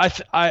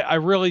 but I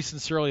really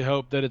sincerely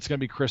hope that it's going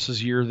to be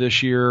Chris's year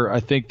this year. I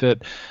think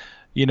that,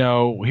 he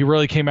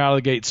really came out of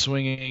the gate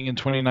swinging in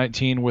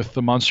 2019 with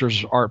the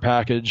Monsters art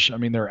package. I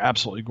mean, they're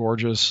absolutely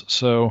gorgeous.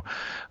 So,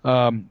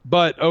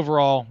 but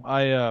overall,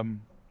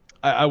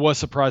 I was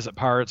surprised that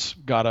Pirates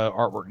got an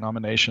artwork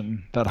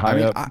nomination that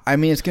high up. I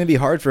mean, it's going to be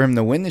hard for him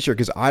to win this year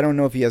because I don't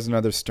know if he has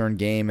another Stern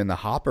game in the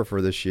hopper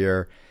for this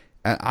year.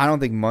 And I don't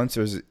think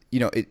Monsters,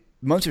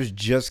 Monsters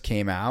just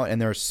came out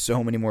and there are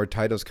so many more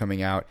titles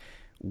coming out.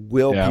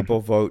 Will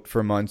people vote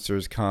for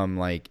Monsters come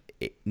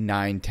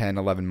 9, 10,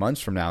 11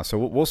 months from now? So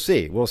we'll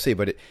see. We'll see.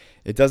 But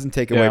it doesn't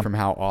take away from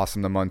how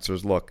awesome the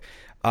Monsters look.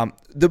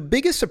 The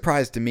biggest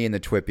surprise to me in the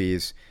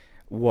Twippies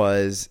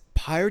was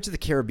Pirates of the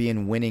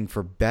Caribbean winning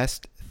for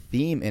best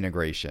theme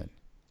integration.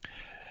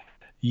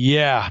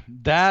 Yeah,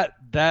 that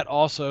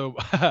also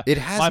it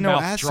has no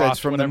assets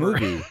from the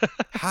movie.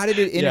 How did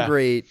it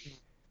integrate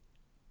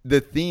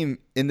the theme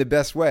in the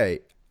best way?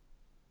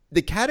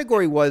 The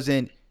category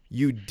wasn't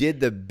you did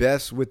the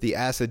best with the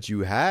assets you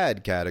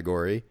had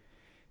category.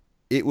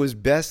 It was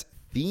best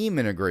theme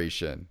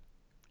integration.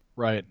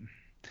 Right.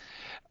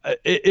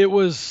 it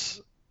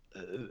was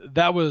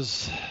that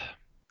was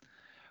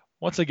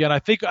once again, I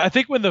think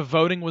when the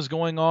voting was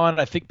going on,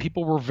 I think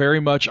people were very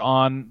much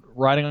on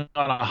riding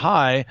on a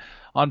high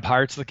on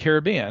Pirates of the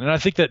Caribbean, and I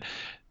think that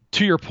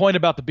to your point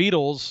about the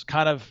Beatles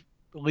kind of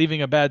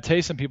leaving a bad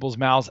taste in people's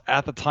mouths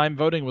at the time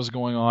voting was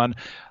going on,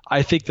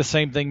 I think the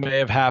same thing may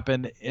have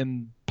happened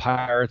in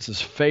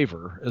Pirates'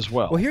 favor as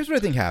Well, well. here's what I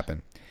think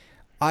happened.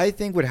 I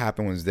think what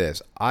happened was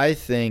this. I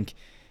think,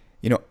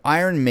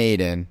 Iron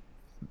Maiden,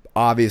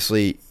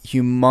 obviously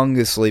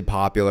humongously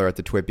popular at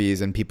the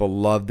Twippies, and people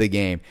loved the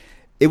game.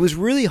 It was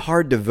really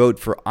hard to vote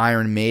for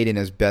Iron Maiden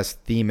as best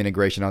theme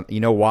integration. You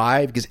know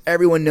why? Because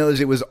everyone knows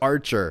it was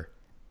Archer.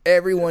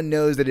 Everyone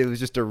knows that it was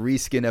just a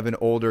reskin of an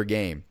older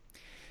game.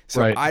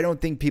 So Right. I don't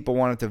think people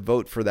wanted to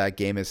vote for that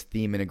game as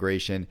theme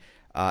integration.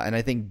 And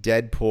I think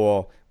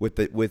Deadpool with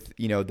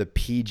the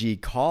PG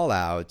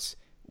callouts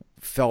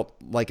felt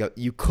like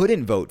you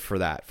couldn't vote for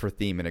that for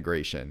theme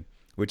integration,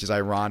 which is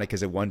ironic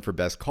because it won for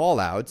best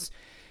callouts.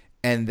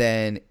 And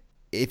then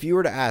if you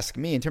were to ask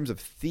me in terms of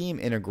theme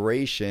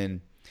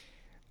integration,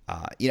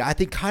 I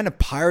think kind of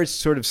Pirates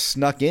sort of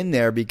snuck in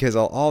there because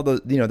all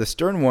the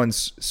Stern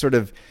ones sort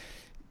of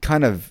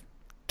kind of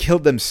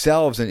killed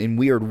themselves in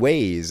weird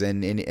ways.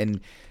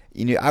 And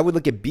I would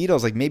look at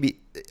Beatles like maybe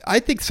I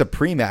think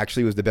Supreme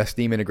actually was the best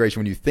theme integration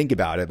when you think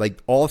about it.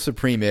 Like all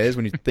Supreme is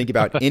when you think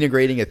about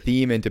integrating a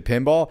theme into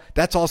pinball,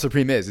 that's all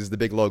Supreme is the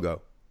big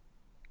logo.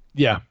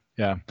 Yeah.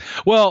 Yeah.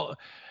 Well,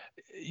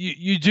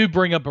 you do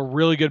bring up a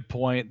really good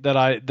point that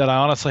I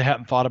honestly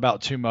hadn't thought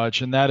about too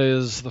much, and that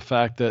is the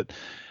fact that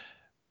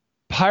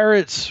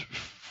Pirates,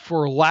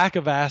 for lack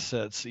of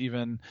assets,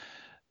 even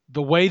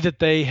the way that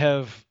they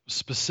have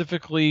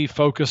specifically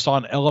focused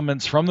on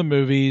elements from the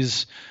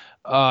movies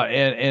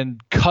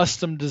and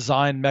custom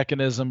design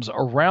mechanisms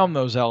around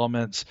those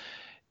elements.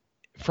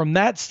 From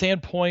that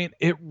standpoint,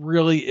 it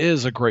really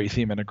is a great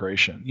theme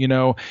integration.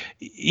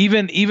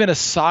 Even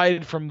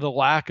aside from the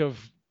lack of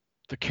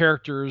the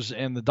characters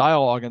and the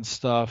dialogue and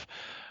stuff,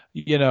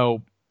 you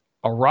know,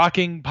 a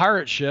rocking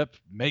pirate ship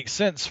makes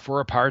sense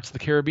for a Pirates of the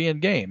Caribbean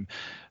game.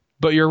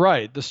 But you're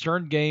right. The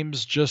Stern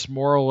games just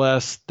more or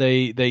less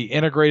they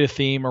integrate a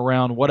theme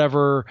around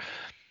whatever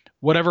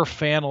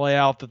fan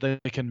layout that they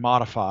can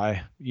modify,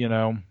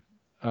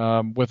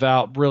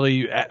 without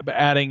really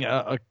adding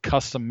a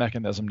custom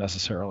mechanism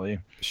necessarily.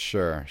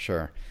 Sure,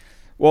 sure.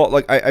 Well,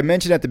 like I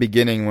mentioned at the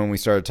beginning when we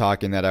started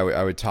talking that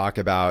I would talk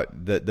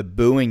about the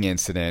booing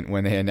incident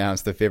when they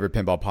announced the favorite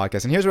pinball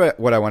podcast. And here's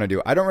what I want to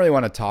do. I don't really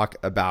want to talk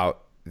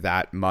about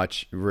that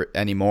much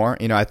anymore.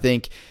 I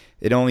think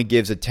it only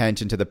gives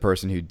attention to the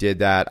person who did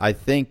that. I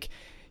think,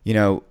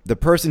 the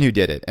person who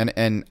did it,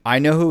 and I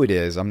know who it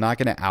is. I'm not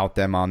going to out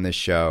them on this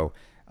show.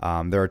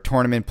 They're a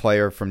tournament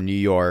player from New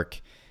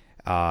York.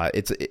 I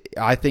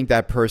think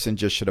that person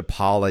just should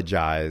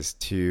apologize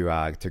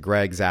to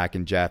Greg, Zach,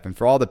 and Jeff, and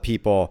for all the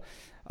people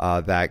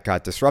that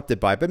got disrupted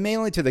by it, but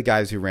mainly to the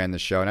guys who ran the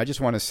show. And I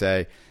just want to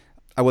say,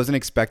 I wasn't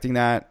expecting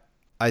that.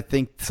 I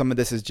think some of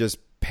this is just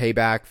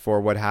payback for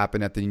what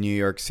happened at the New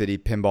York City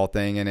pinball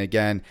thing. And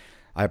again,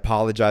 I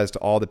apologize to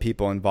all the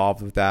people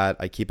involved with that.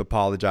 I keep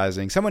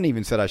apologizing. Someone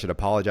even said I should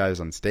apologize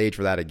on stage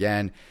for that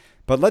again.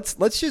 But let's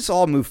just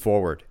all move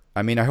forward.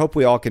 I mean, I hope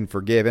we all can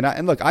forgive.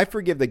 And look, I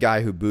forgive the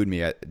guy who booed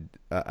me at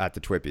the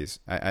Twippies.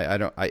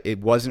 It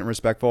wasn't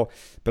respectful,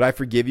 but I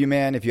forgive you,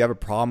 man. If you have a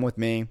problem with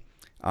me,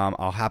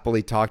 I'll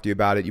happily talk to you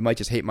about it. You might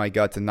just hate my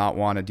guts and not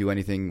want to do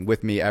anything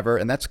with me ever,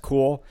 and that's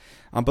cool.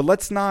 But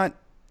let's not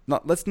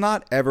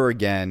ever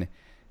again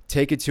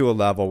take it to a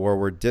level where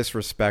we're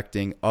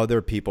disrespecting other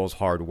people's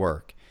hard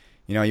work.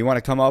 You want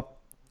to come up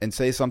and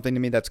say something to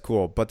me, that's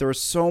cool. But there are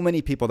so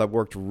many people that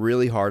worked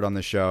really hard on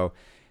the show,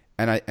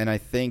 and I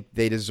think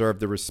they deserve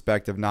the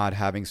respect of not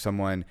having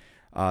someone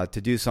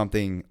to do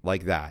something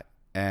like that.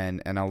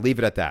 And I'll leave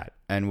it at that.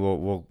 And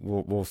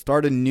we'll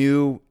start a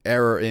new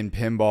era in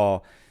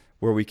pinball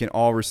where we can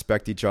all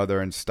respect each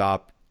other and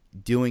stop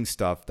doing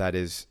stuff that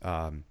is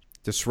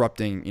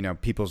disrupting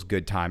people's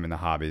good time in the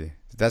hobby.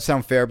 Does that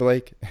sound fair,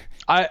 Blake?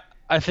 I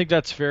think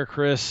that's fair,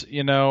 Chris.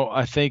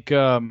 I think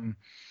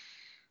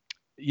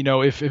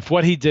if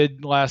what he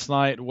did last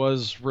night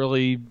was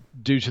really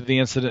due to the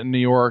incident in New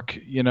York,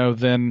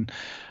 then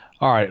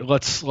all right,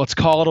 let's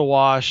call it a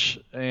wash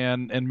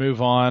and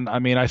move on. I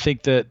mean, I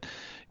think that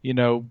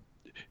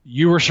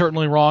you were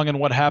certainly wrong in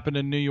what happened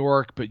in New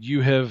York, but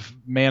you have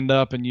manned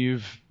up and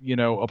you've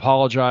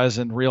apologized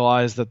and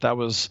realized that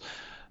was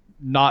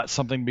not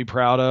something to be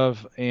proud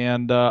of.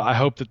 And I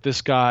hope that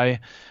this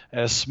guy,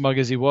 as smug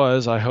as he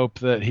was, I hope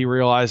that he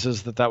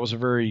realizes that was a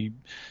very,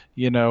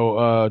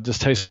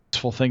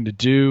 distasteful thing to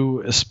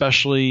do,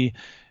 especially,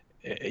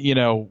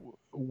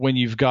 when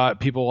you've got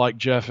people like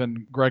Jeff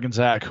and Greg and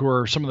Zach, who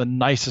are some of the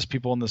nicest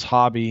people in this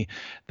hobby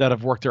that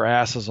have worked their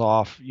asses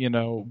off,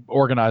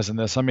 organizing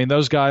this. I mean,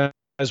 those guys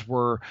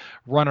were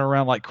running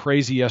around like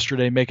crazy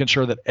yesterday, making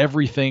sure that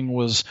everything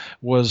was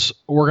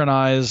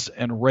organized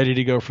and ready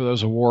to go for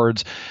those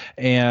awards.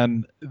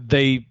 And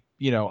they,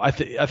 I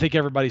think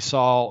everybody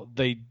saw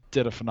they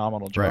did a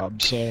phenomenal job.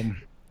 Right. So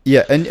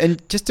Yeah,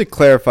 and just to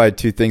clarify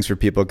two things for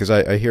people, because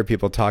I hear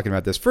people talking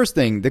about this. First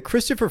thing, the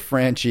Christopher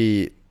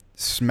Franchi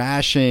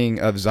smashing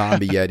of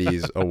Zombie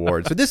Yetis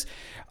award. So this,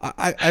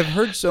 I've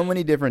heard so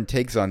many different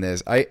takes on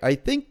this. I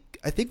think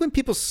when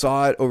people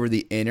saw it over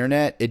the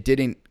internet, it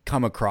didn't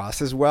come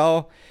across as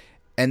well,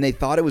 and they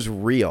thought it was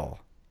real,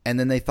 and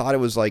then they thought it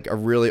was like a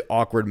really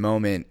awkward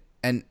moment.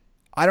 And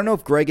I don't know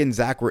if Greg and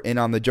Zach were in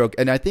on the joke,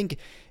 and I think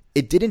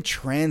it didn't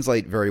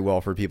translate very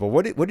well for people.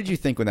 What did you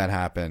think when that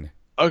happened?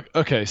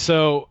 Okay,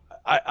 so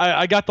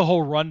I got the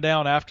whole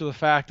rundown after the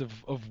fact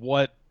of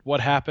what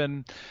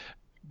happened.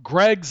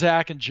 Greg,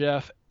 Zach, and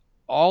Jeff,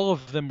 all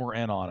of them were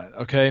in on it.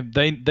 Okay,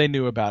 they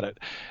knew about it.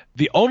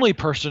 The only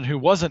person who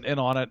wasn't in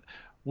on it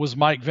was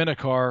Mike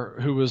Vinecar,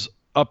 who was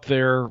up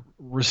there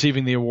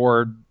receiving the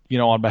award,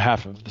 on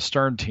behalf of the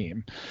Stern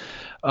team.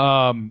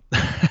 Um,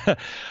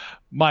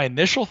 my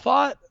initial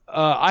thought,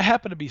 I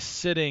happened to be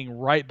sitting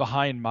right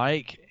behind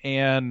Mike,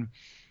 and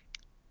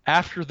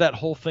after that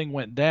whole thing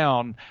went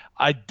down,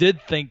 I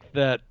did think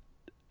that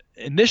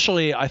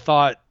initially I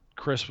thought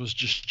Chris was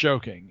just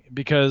joking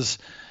because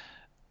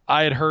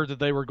I had heard that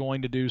they were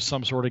going to do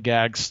some sort of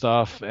gag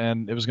stuff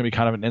and it was going to be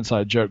kind of an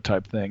inside joke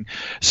type thing.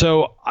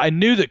 So I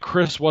knew that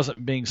Chris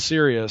wasn't being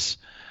serious,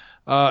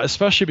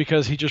 especially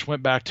because he just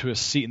went back to his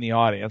seat in the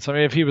audience. I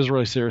mean, if he was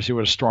really serious, he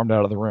would have stormed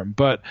out of the room.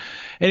 But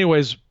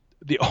anyways,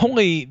 the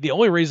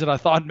only reason I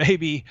thought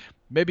maybe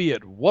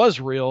it was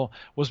real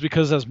was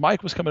because as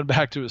Mike was coming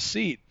back to his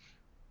seat,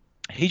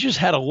 he just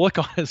had a look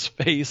on his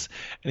face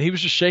and he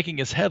was just shaking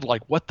his head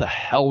like, what the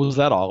hell was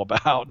that all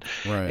about?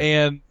 Right.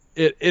 And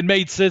it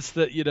made sense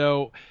that,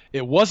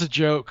 it was a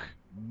joke.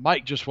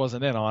 Mike just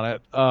wasn't in on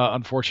it,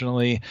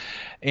 unfortunately.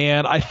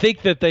 And I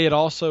think that they had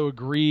also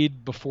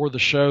agreed before the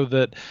show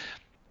that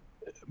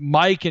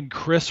Mike and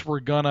Chris were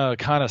going to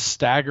kind of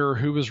stagger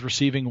who was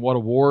receiving what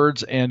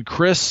awards. And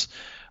Chris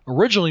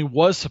originally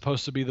was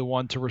supposed to be the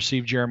one to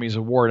receive Jeremy's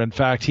award. In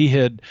fact, he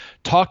had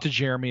talked to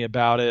Jeremy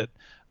about it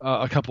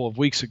a couple of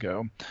weeks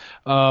ago.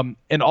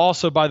 And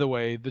also, by the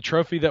way, the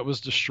trophy that was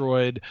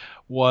destroyed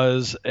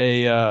was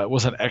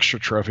an extra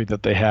trophy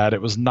that they had.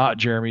 It was not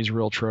Jeremy's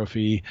real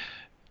trophy.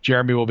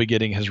 Jeremy will be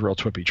getting his real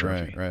Twippy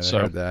trophy. Right. So.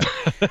 I heard that.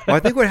 Well, I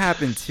think what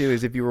happened too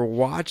is if you were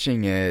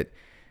watching it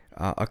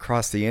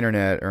across the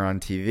internet or on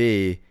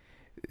TV,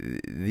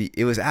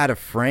 it was out of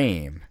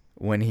frame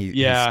when he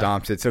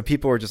stomps it. So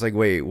people were just like,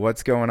 "Wait,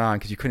 what's going on?"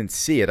 Because you couldn't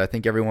see it. I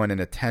think everyone in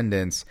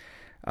attendance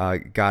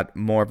got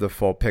more of the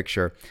full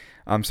picture.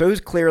 So it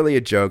was clearly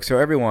a joke. So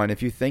everyone,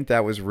 if you think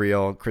that was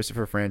real,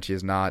 Christopher Franchi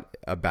is not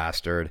a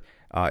bastard.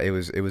 It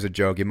was a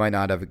joke. It might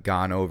not have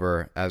gone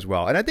over as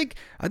well. And I think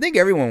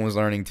everyone was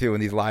learning too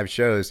in these live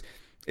shows.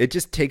 It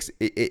just takes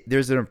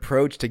there's an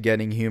approach to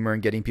getting humor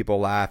and getting people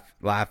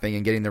laughing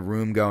and getting the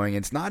room going.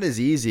 It's not as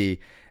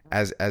easy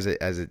as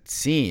it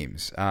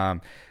seems.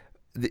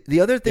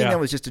 The other thing that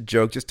was just a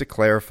joke, just to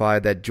clarify,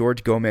 that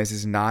George Gomez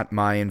is not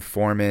my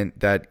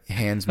informant that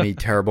hands me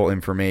terrible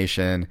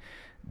information.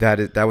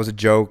 That was a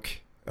joke.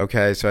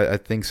 Okay, so I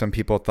think some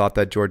people thought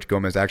that George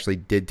Gomez actually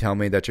did tell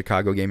me that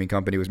Chicago Gaming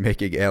Company was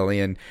making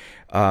Alien.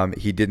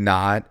 He did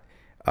not.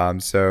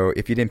 So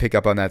if you didn't pick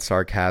up on that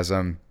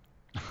sarcasm,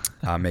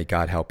 may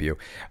God help you.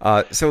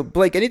 So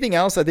Blake, anything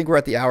else? I think we're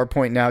at the hour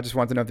point now. Just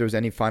wanted to know if there was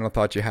any final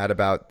thoughts you had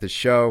about the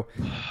show,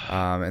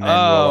 and then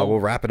we'll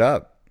wrap it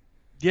up.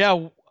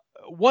 Yeah,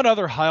 one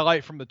other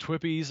highlight from the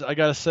Twippies, I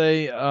gotta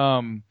say,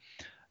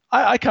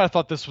 I kind of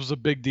thought this was a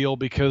big deal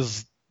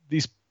because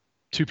these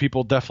two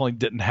people definitely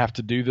didn't have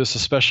to do this,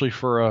 especially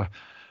for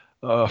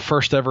a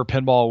first ever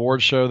pinball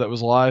award show that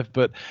was live.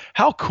 But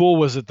how cool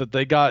was it that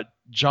they got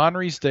John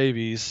Rhys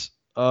Davies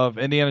of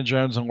Indiana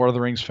Jones and Lord of the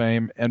Rings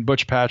fame and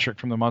Butch Patrick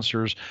from the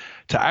Munsters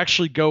to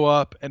actually go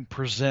up and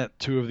present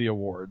two of the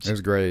awards? It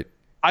was great.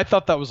 I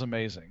thought that was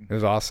amazing. It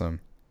was awesome.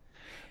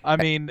 I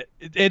mean,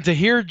 and to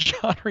hear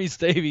John Rhys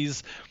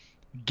Davies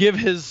give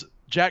his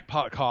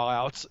jackpot call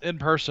outs in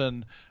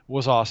person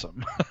was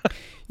awesome.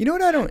 You know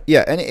what?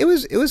 And it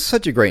was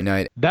such a great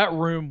night. That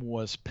room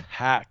was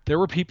packed. There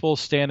were people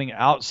standing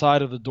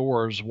outside of the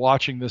doors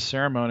watching this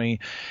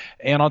ceremony.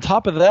 And on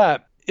top of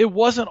that, it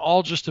wasn't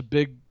all just a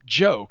big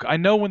joke. I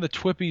know when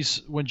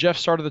Jeff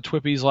started the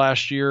Twippies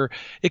last year,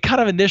 it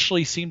kind of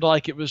initially seemed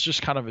like it was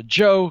just kind of a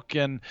joke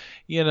and,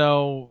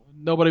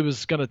 nobody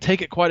was going to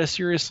take it quite as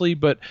seriously.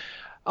 But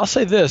I'll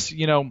say this,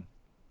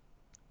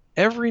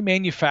 every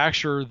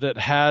manufacturer that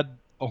had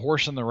a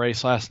horse in the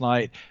race last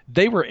night,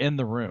 they were in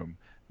the room.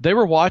 They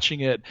were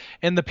watching it.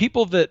 And the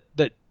people that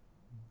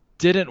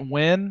didn't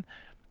win,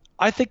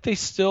 I think they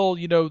still,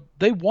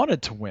 they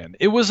wanted to win.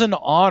 It was an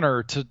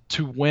honor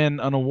to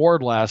win an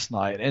award last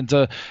night and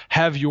to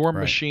have your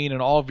machine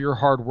and all of your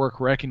hard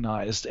work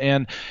recognized.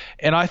 And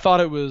I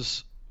thought it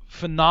was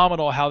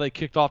phenomenal how they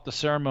kicked off the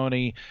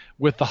ceremony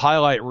with the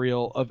highlight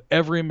reel of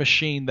every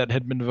machine that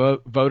had been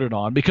voted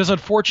on, because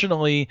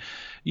unfortunately,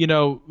 a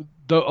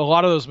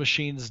lot of those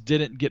machines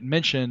didn't get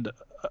mentioned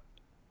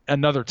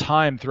another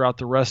time throughout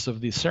the rest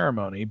of the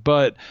ceremony.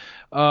 But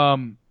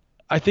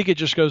I think it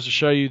just goes to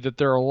show you that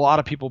there are a lot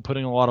of people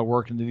putting a lot of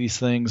work into these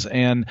things,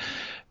 and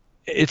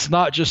it's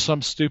not just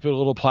some stupid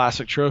little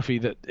plastic trophy,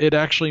 that it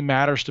actually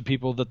matters to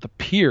people, that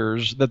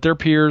their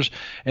peers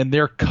and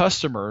their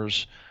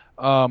customers,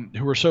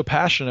 who are so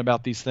passionate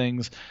about these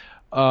things,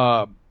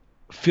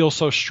 feel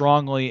so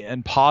strongly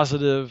and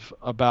positive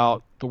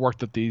about the work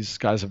that these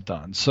guys have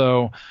done.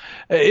 So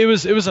it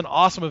was an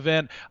awesome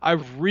event. I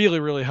really,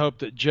 really hope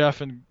that Jeff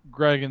and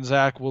Greg and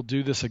Zach will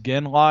do this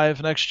again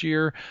live next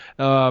year,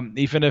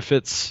 even if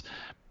it's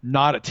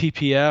not at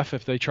TPF,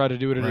 if they try to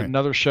do it at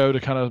another show to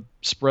kind of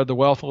spread the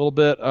wealth a little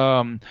bit.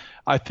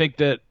 I think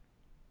that,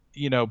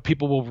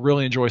 people will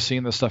really enjoy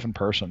seeing this stuff in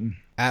person.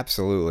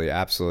 Absolutely.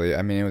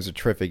 I mean, it was a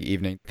terrific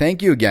evening.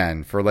 Thank you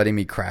again for letting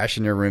me crash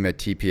in your room at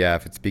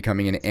TPF. It's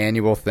becoming an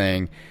annual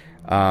thing.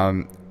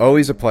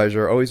 Always a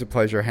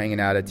pleasure hanging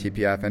out at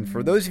TPF. And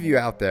for those of you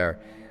out there,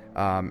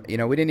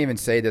 we didn't even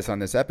say this on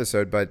this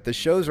episode, but the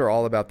shows are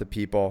all about the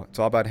people. It's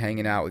all about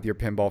hanging out with your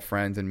pinball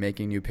friends and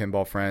making new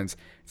pinball friends.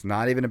 It's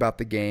not even about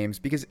the games,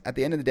 because at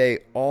the end of the day,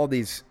 all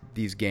these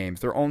games,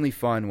 they're only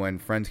fun when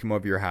friends come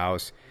over your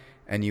house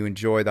and you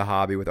enjoy the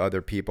hobby with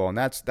other people. And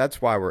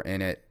that's why we're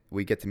in it.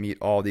 We get to meet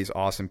all these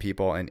awesome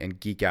people and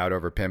geek out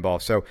over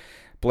pinball. So,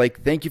 Blake,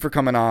 thank you for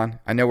coming on.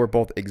 I know we're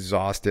both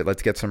exhausted.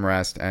 Let's get some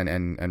rest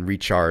and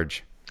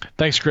recharge.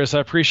 Thanks, Chris. I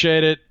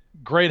appreciate it.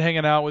 Great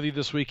hanging out with you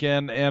this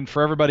weekend. And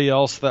for everybody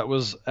else that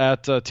was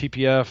at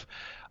TPF,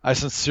 I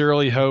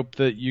sincerely hope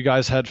that you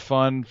guys had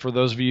fun. For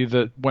those of you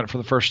that went for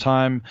the first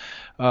time,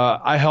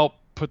 I helped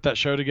put that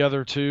show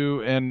together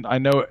too, and I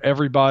know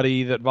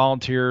everybody that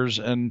volunteers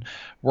and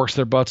works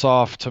their butts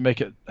off to make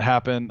it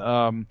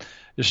happen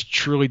is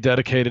truly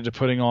dedicated to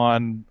putting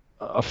on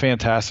a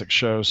fantastic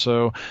show.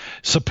 So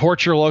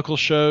support your local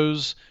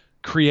shows,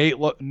 create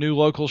new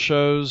local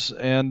shows,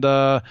 and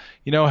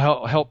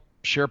help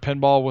share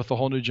pinball with a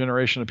whole new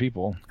generation of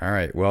people. All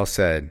right, well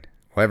said.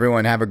 Well,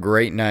 everyone, have a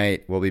great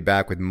night. We'll be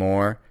back with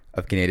more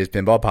of Canada's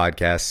Pinball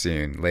Podcast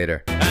soon.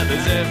 Later. And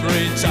there's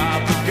every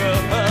type of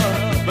girl,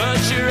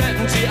 but your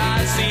empty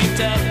eyes seem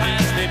to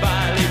pass me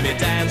by, leave me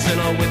dancing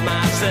on with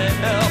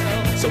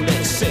myself. So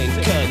let's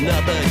sink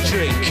another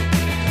drink,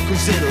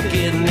 'cause it'll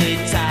give me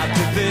time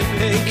to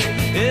think.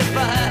 If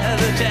I had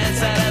a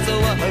chance, I'd as a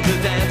woman to